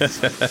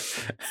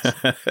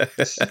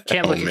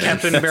 Can't look Oh, at man.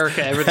 Captain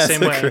America ever the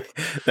same way.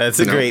 That's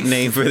a No. great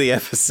name for the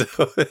episode.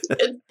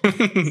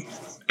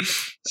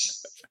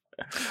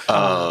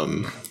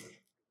 Mhm.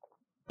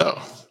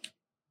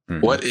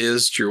 What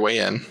is your way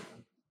in?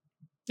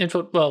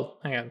 Info. Well,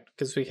 hang on,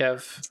 because we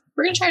have.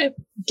 We're gonna try to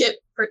get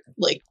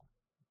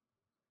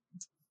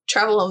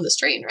travel on this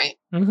train, right?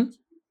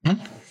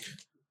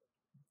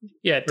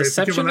 Yeah, Right,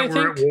 deception. given I that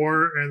we're think. at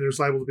war and there's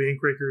liable to be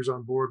Inkbreakers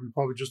on board, we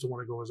probably just don't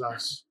want to go as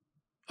us.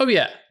 Oh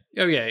yeah.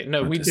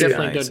 No, we What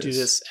definitely don't do disguises?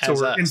 this So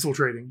as we're us.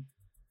 infiltrating.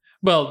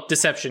 Well,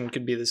 deception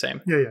could be the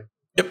same. Yeah, yeah.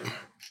 Yep.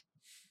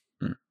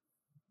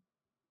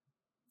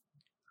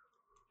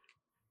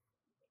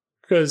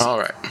 Because All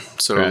right.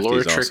 So Crafty's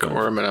lure, trick, also-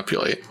 or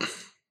manipulate.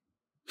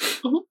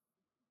 Mhm.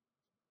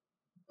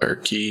 Our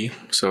key.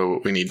 So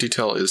what we need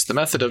detail is the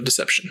method of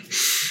deception.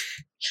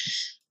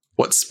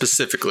 What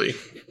specifically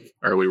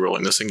are we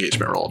rolling this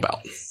engagement roll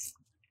about?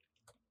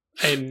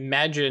 I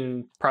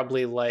imagine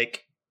probably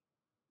like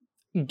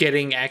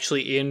getting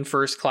actually in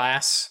first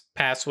class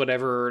past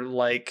whatever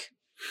like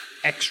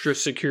extra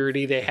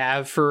security they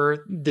have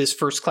for this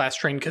first class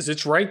train because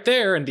it's right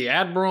there and the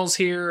admiral's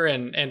here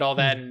and all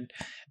that and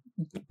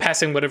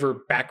passing whatever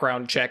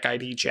background check,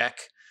 ID check,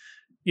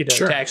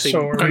 Sure. to actually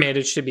So are we-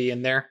 manage to be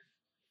in there.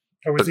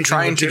 Are we But thinking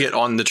trying to legit- get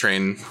on the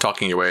train,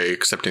 talking your way,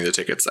 accepting the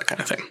tickets, that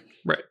kind of thing.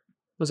 Right.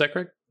 Was that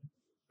correct?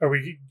 Are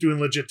we doing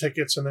legit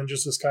tickets and then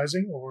just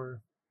disguising,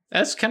 or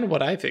That's kind of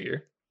what I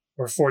figure.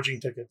 forging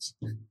tickets?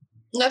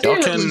 I figured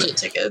Y'all can- legit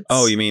tickets.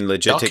 Oh, you mean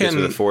legit Y'all tickets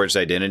with a can- forged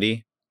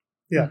identity?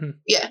 Yeah. Mhm.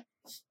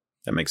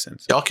 That makes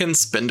sense. Y'all can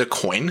spend a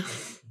coin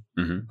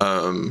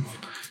Mhm.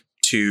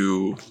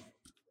 To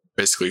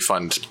basically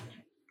fund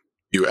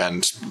you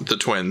and the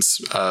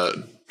twins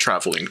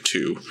traveling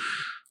to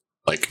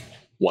like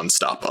one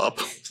stop up,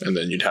 and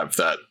then you'd have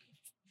that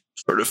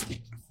sort of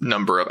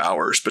number of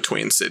hours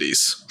between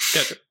cities,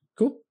 Gotcha.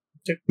 Cool.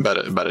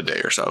 about a day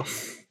or so.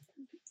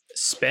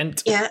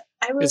 Spent. Yeah,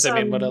 I was. Because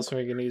I mean, what else are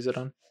we going to use it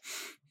on?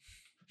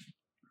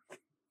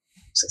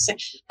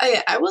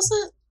 I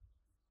wasn't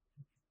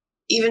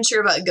even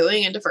sure about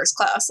going into first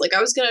class. Like,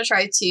 I was gonna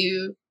try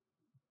to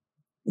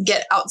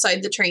get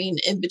outside the train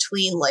in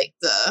between, like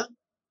the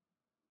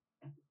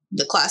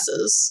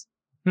classes,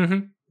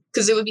 Mm-hmm.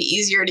 because it would be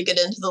easier to get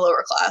into the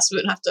lower class. We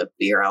wouldn't have to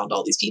be around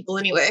all these people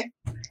anyway,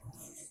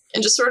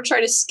 and just sort of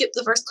try to skip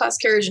the first class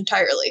carriage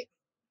entirely.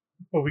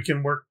 Well, we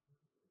can work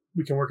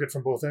it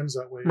from both ends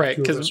that way. Right,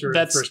 Two of because us are in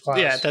that's first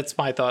class. that's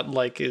my thought.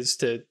 Like, is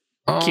to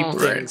keep All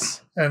right.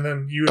 things. And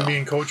then you and me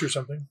and Coach or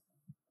something.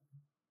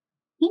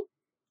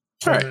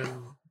 All right. And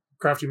then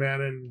Crafty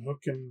Man and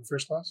Hook in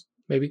first class.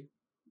 Maybe.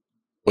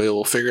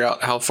 We'll figure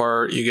out how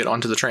far you get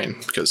onto the train,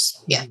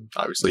 because Yeah.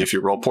 obviously if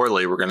you roll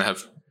poorly, we're going to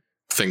have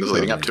things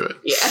leading up to it.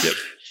 Yeah. Yep.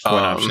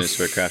 One option is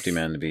for Crafty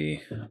Man to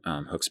be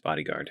Hook's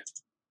bodyguard.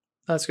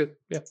 That's good.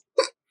 Yeah.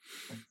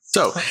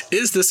 So,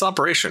 is this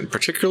operation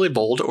particularly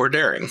bold or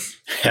daring?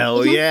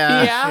 Hell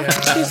yeah. Yeah.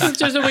 Yeah.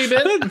 Just a wee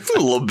bit. A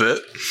little bit.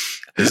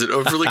 Is it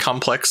overly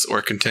complex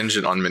or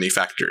contingent on many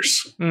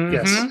factors?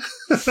 Mhm.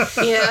 Yes.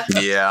 Yeah.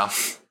 Yeah.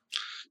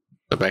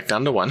 So back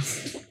down to 1.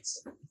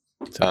 It's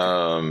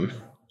okay.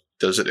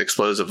 Does it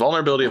expose the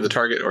vulnerability of the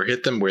target or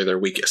hit them where they're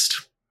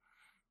weakest?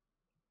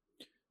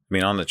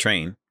 mean, on the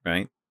train,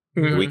 right?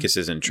 Mhm. Weakest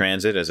is in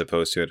transit as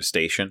opposed to at a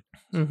station.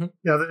 Mhm.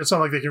 Yeah, it's not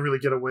like they can really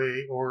get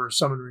away or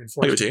summon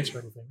reinforcements or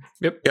anything.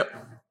 Yep.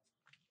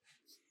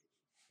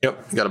 You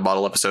got a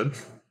bottle episode.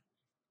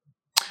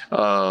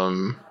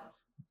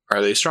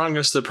 Are they strong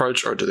against the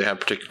approach, or do they have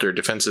particular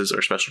defenses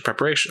or special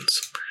preparations?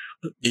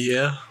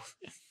 Yeah.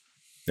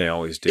 They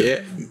always do.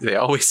 Yeah, they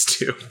always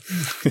do.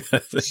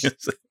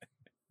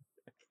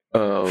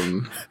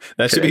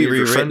 That should Can be any of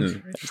your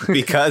rewritten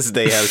because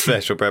they have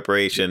special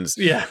preparations.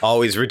 Yeah.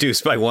 Always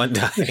reduced by 1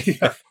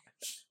 die.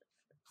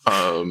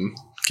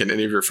 Can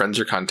any of your friends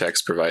or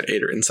contacts provide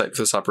aid or insight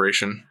for this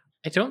operation?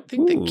 I don't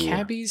think the Ooh.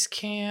 cabbies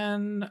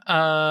can.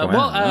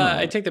 Wow.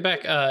 I take that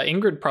back.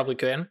 Ingrid probably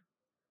can.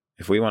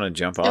 If we want to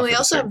jump off, we at a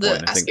also have certain the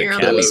point, I think the Askira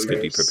cabbies Lily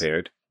could be Grace.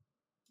 prepared.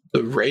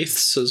 The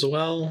wraiths as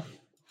well.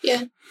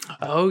 Yeah.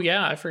 Oh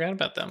yeah, I forgot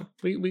about them.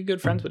 We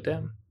good friends with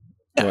them.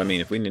 Well, I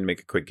mean, if we need to make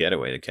a quick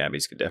getaway, the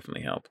cabbies could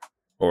definitely help.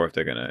 Or if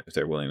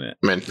they're willing to.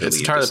 I mean, to it's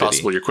leave entirely the city.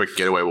 possible your quick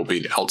getaway will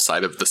be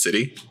outside of the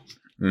city.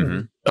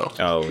 Mm-hmm. Oh,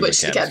 Oh,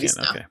 Which the the cabbies cabbies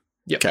can. know. Okay.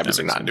 Yep. cabbies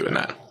that are makes not sense. doing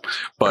that.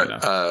 Fair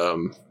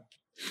But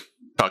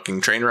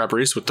talking train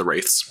robberies with the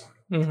wraiths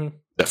Mm-hmm.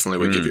 definitely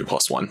would give you a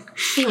 +1.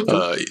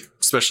 Mhm.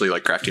 Especially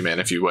like Crafty Man,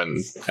 if you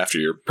win after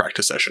your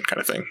practice session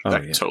kind of thing. Oh,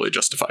 That's yeah. totally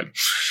justified.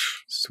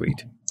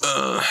 Sweet.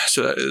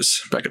 So that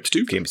is back up to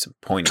 2. Gave me some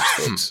pointers,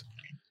 folks.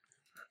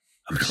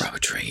 I'm gonna rob a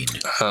train.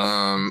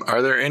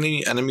 Are there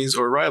any enemies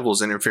or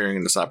rivals interfering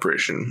in this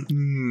operation?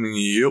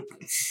 Yep.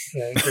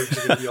 Yeah, Ingrid's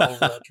going to be all over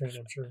that train,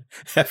 I'm sure.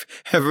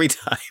 Every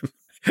time.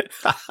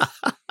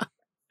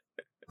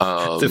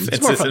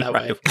 It's more fun that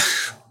way.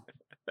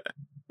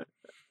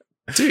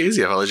 too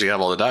easy. I'll let you have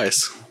all the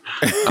dice.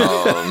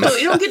 No,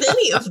 you don't get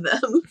any of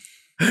them.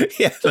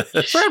 Yeah.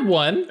 Fred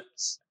won.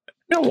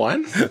 No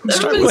one. Start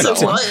Everyone's with a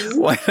that one. one.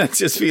 Why not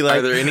just be like,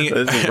 Are there any-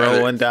 let's are roll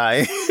there- 1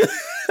 die?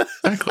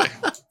 Exactly.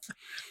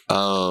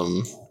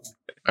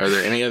 Are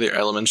there any other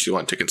elements you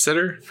want to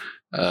consider?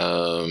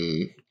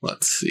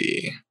 Let's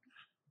see.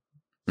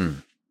 I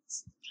mean,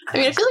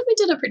 I feel like we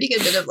did a pretty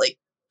good bit of like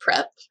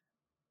prep.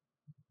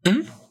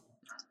 Mhm.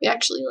 We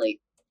actually like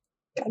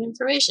got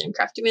information.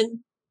 Craftyman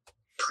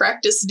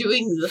practice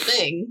doing the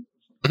thing.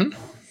 And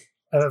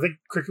I think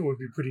Cricket would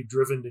be pretty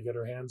driven to get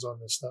her hands on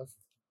this stuff.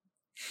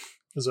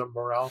 It's a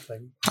morale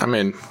thing. I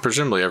mean,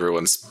 presumably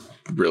everyone's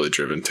really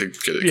driven to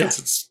get it because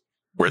it's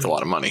worth a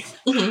lot of money.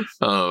 Mhm.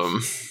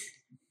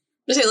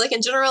 I say, like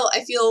in general,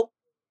 I feel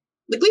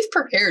like we've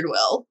prepared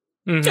well.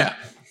 Mhm. Yeah.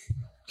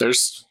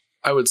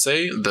 I would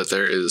say that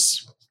there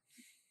is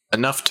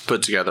enough to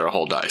put together a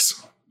whole dice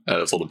out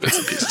of little bits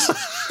and pieces.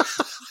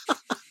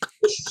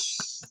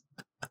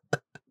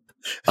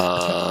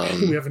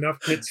 We have enough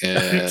bits to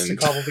and-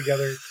 cobble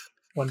together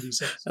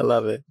 1d6. I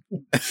love it.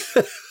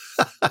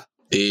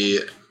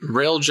 The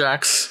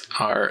Railjacks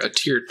are a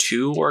tier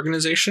 2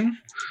 organization,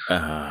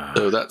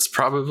 so that's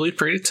probably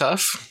pretty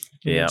tough.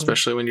 Yeah.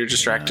 Especially when you're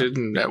distracted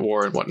and at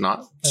war and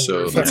whatnot. And So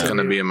we're that's effectively-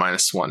 going to be a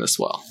 -1 as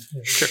well.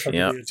 Yeah,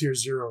 Yeah. a tier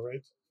 0,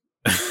 right?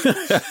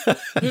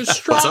 There's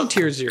strong up?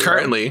 tier 0.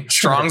 Currently,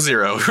 strong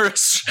 0. I've been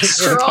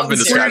Strong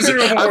described,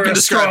 zero. I've been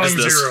described as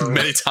Strong this zero.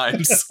 many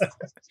times.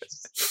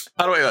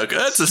 How do I look?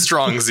 That's a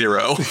strong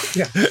 0.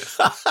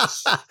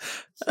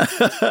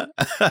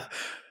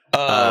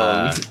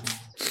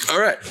 All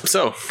right.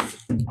 So,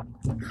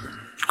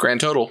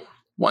 grand total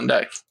 1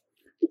 die.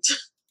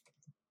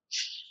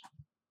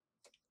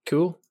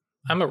 Cool.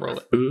 I'm gonna roll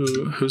it.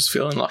 Ooh, who's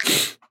feeling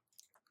lucky?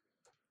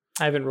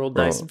 I haven't rolled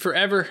dice in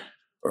forever.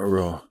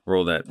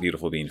 roll that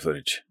beautiful bean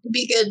footage.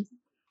 Be good.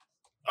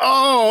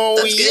 Oh,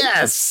 That's good.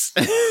 yes.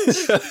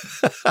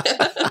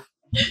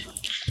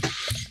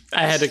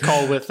 I had to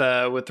call with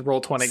the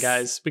roll 20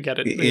 guys. We got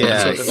it.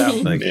 Yeah. sorted out.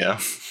 Like, Yeah.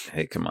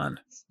 hey, come on.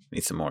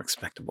 Need some more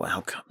expectable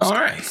outcomes. All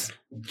right.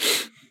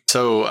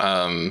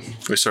 So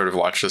we sort of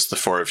watched as the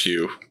 4 of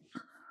you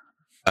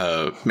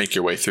make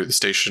your way through the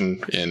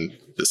station in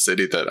the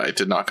city that I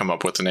did not come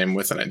up with a name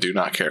with, and I do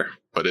not care.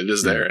 But it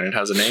is there, and it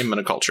has a name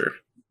and a culture.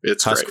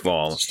 It's great.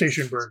 Huskball.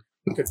 Stationberg.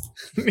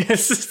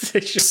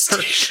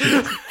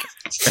 Station.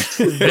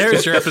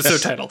 There's your episode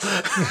title.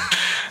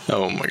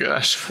 Oh my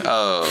gosh.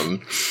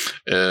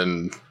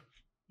 And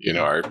you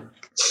know,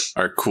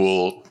 our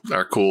cool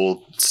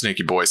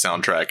Snaky Boy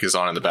soundtrack is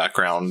on in the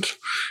background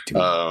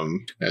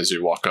as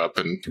you walk up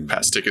and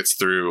pass tickets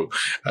through,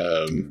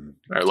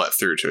 are let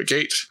through to a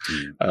gate,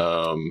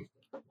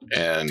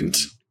 and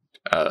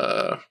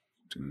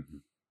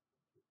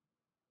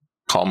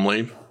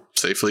calmly,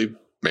 safely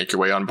make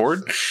your way on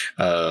board,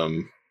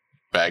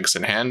 bags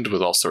in hand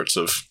with all sorts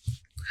of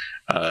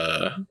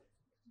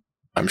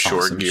I'm sure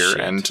Awesome gear shit.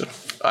 and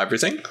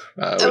everything, we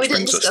which didn't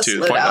brings us discuss to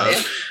the point loadout,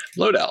 of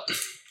loadout.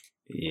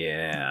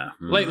 Yeah.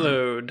 Light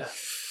load.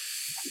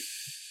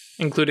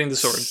 Including the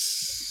sword.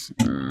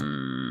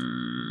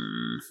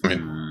 I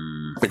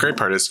mean, the great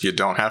part is you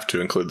don't have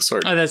to include the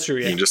sword. Oh, that's true,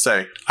 You yeah. can just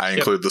say, I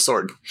include the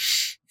sword.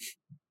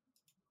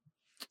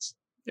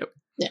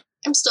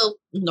 I'm still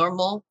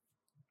normal.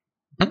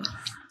 Hmm.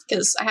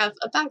 Because I have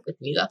a bag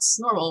with me. That's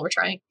normal. We're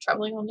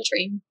traveling on the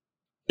train.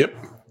 Yep.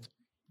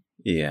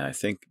 Yeah, I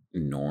think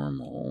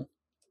normal.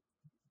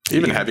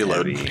 Even Yeah, heavy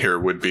load heavy. here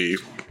would be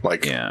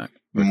like Yeah,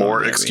 we're more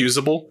going heavy.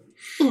 excusable.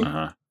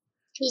 Uh-huh.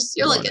 Because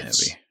you're Going luggage.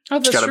 heavy. Oh,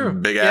 It's that's got true. a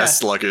big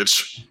ass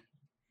luggage.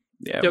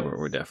 Yeah, Yep.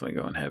 we're definitely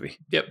going heavy.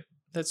 Yep.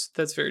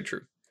 That's very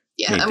true.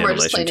 Yeah, Need and we're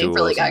just demolition planning for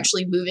tools like and-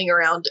 actually moving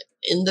around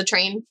in the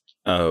train.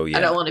 Oh yeah,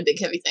 I don't want a big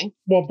heavy thing.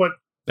 Well, but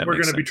that we're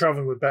makes going to be sense.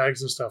 traveling with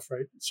bags and stuff,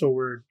 right? So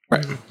we're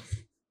Right. Yeah,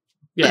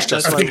 Yeah, that's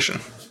I why. think-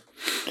 Justification.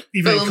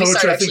 even But in when we coach.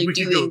 start I actually think we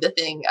can doing go. the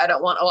thing, I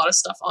don't want a lot of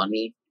stuff on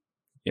me.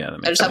 Yeah, that I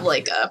makes just sense.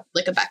 have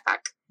like a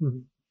backpack.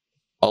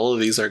 All of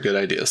these are good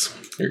ideas.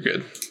 You're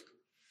good.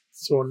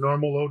 So a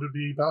normal load would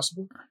be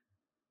possible.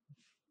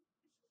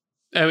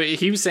 I mean,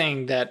 he was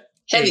saying that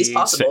Heavy's a-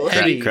 possible.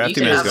 Heavy, Crafty you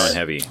can Man's have going it.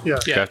 heavy. Yeah.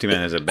 Yeah. Crafty Man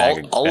has a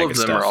bag. All bag of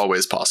them stuff. are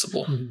always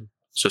possible. Mhm.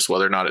 It's just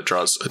whether or not it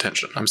draws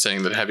attention. I'm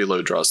saying that heavy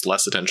load draws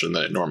less attention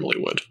than it normally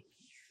would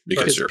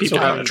because Because you're people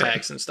on a having train.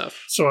 bags and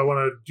stuff. So I want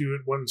to do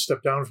it one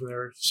step down from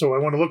there. So I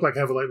want to look like I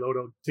have a light load.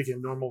 I'll take a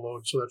normal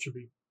load. So that should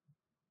be.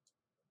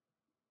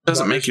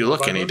 Doesn't not make you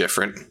look reasonable any load.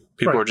 different.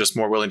 People Right. are just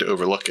more willing to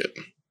overlook it.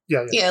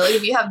 Yeah. Yeah, like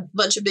if you have a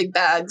bunch of big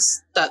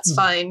bags, that's Mhm.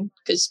 fine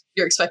because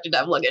you're expected to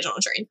have luggage on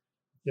a train.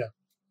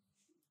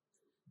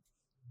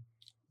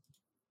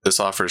 This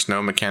offers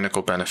no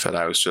mechanical benefit.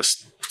 I was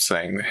just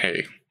saying,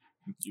 hey,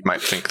 you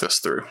might think this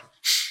through.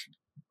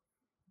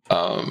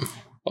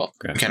 Well,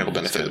 Crafty mechanical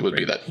Man's benefit got would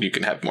be great- that you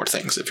can have more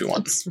things if you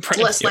want. It's Right.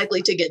 less Yep.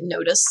 likely to get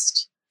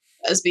noticed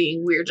as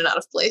being weird and out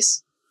of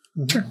place.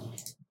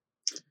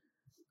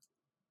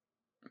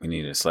 We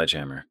need a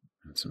sledgehammer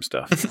and some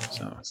stuff.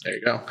 So There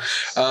you go.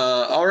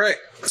 All right.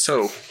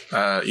 So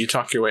you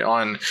talk your way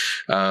on,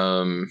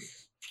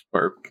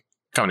 or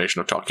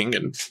combination of talking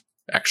and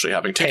actually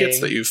having tickets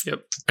Paying. that you've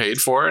Yep.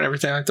 paid for and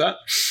everything like that.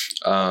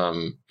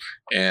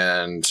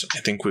 And I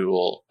think we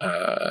will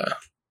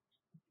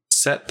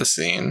set the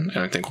scene, and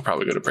I think we'll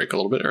probably go to break a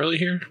little bit early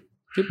here.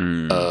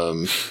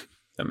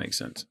 that makes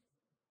sense.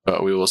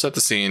 But we will set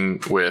the scene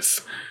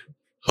with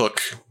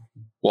Hook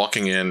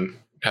walking in,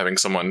 having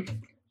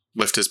someone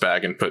lift his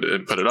bag and put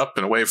it up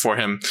and away for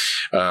him,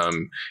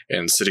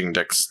 and sitting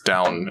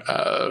down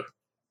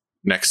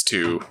next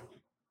to,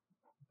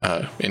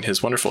 in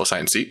his wonderful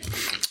assigned seat,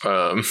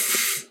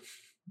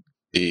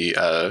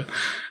 the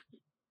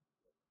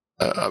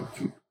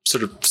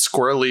sort of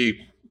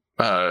squirrely,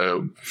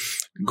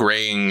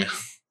 graying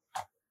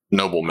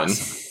nobleman.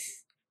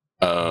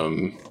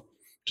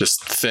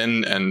 Just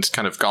thin and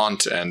kind of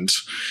gaunt and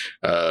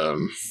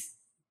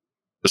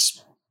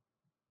just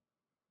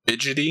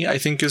fidgety, I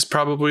think is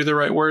probably the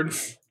right word.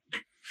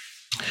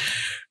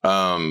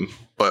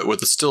 But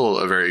with still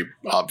a very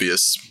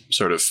obvious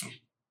sort of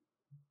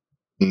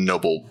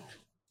noble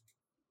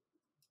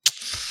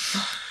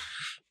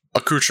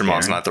accoutrement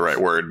is not the right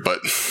word, but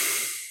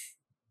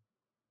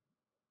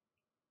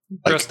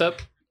Dressed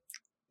up.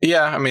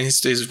 yeah, I mean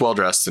he's well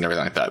dressed and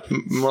everything like that.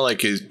 More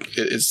like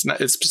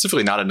it's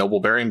specifically not a noble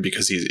bearing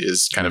because he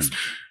is kind of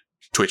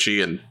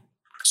twitchy and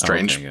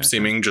strange Okay, gotcha.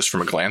 seeming just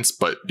from a glance,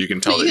 but you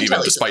can tell But you that can even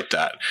tell he's despite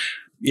that,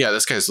 yeah,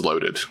 this guy's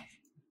loaded.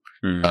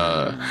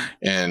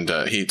 And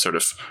he sort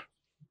of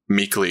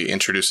meekly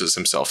introduces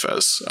himself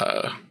as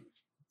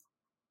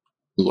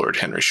Lord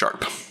Henry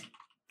Sharp.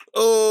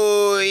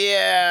 oh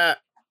yeah,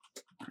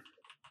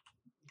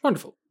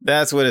 Wonderful.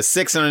 that's what a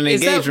 6 on an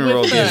Is that engagement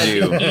roll with gives the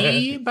you.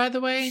 E, by the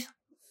way?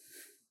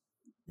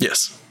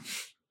 Yes.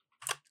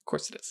 Of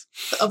course it is.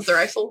 Of the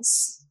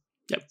rifles.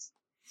 Yep.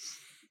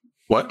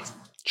 What?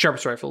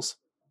 Sharp's rifles.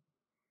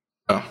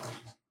 Oh.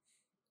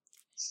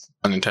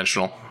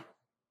 Unintentional.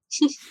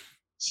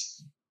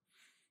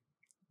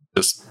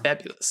 Just,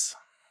 Fabulous.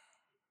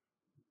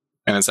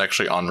 and it's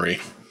actually Henri,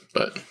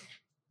 but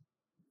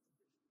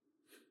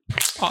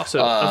Also,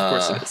 of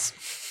course it is.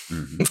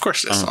 Mhm. of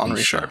course it's Henri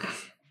Henri Sharp.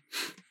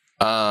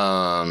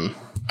 All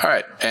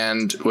right,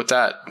 and with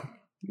that,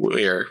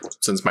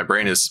 since my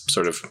brain is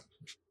sort of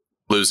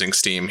losing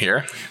steam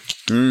here,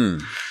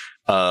 Mm.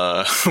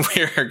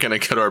 we're gonna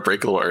go to our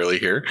break a little early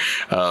here.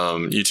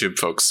 YouTube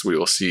folks, we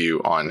will see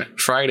you on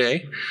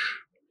Friday.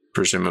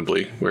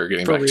 Presumably, we're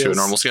getting For back to a reals.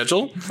 normal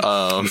schedule.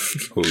 Oh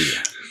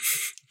yeah.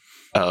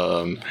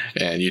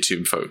 And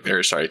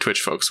YouTube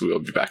Twitch folks, we will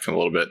be back in a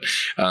little bit.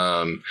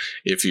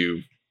 If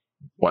you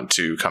want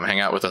to come hang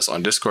out with us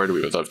on Discord,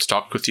 we would love to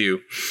talk with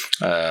you.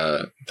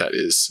 That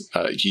is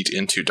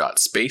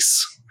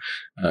yeetinto.space.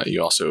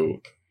 You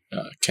also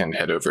can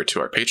head over to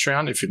our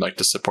Patreon if you'd like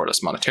to support us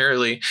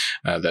monetarily.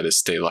 That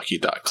is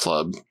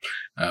staylucky.club.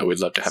 We'd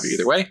love to have you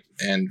either way,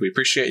 and we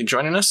appreciate you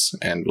joining us,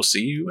 and we'll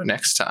see you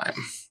next time.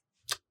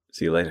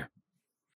 See you later.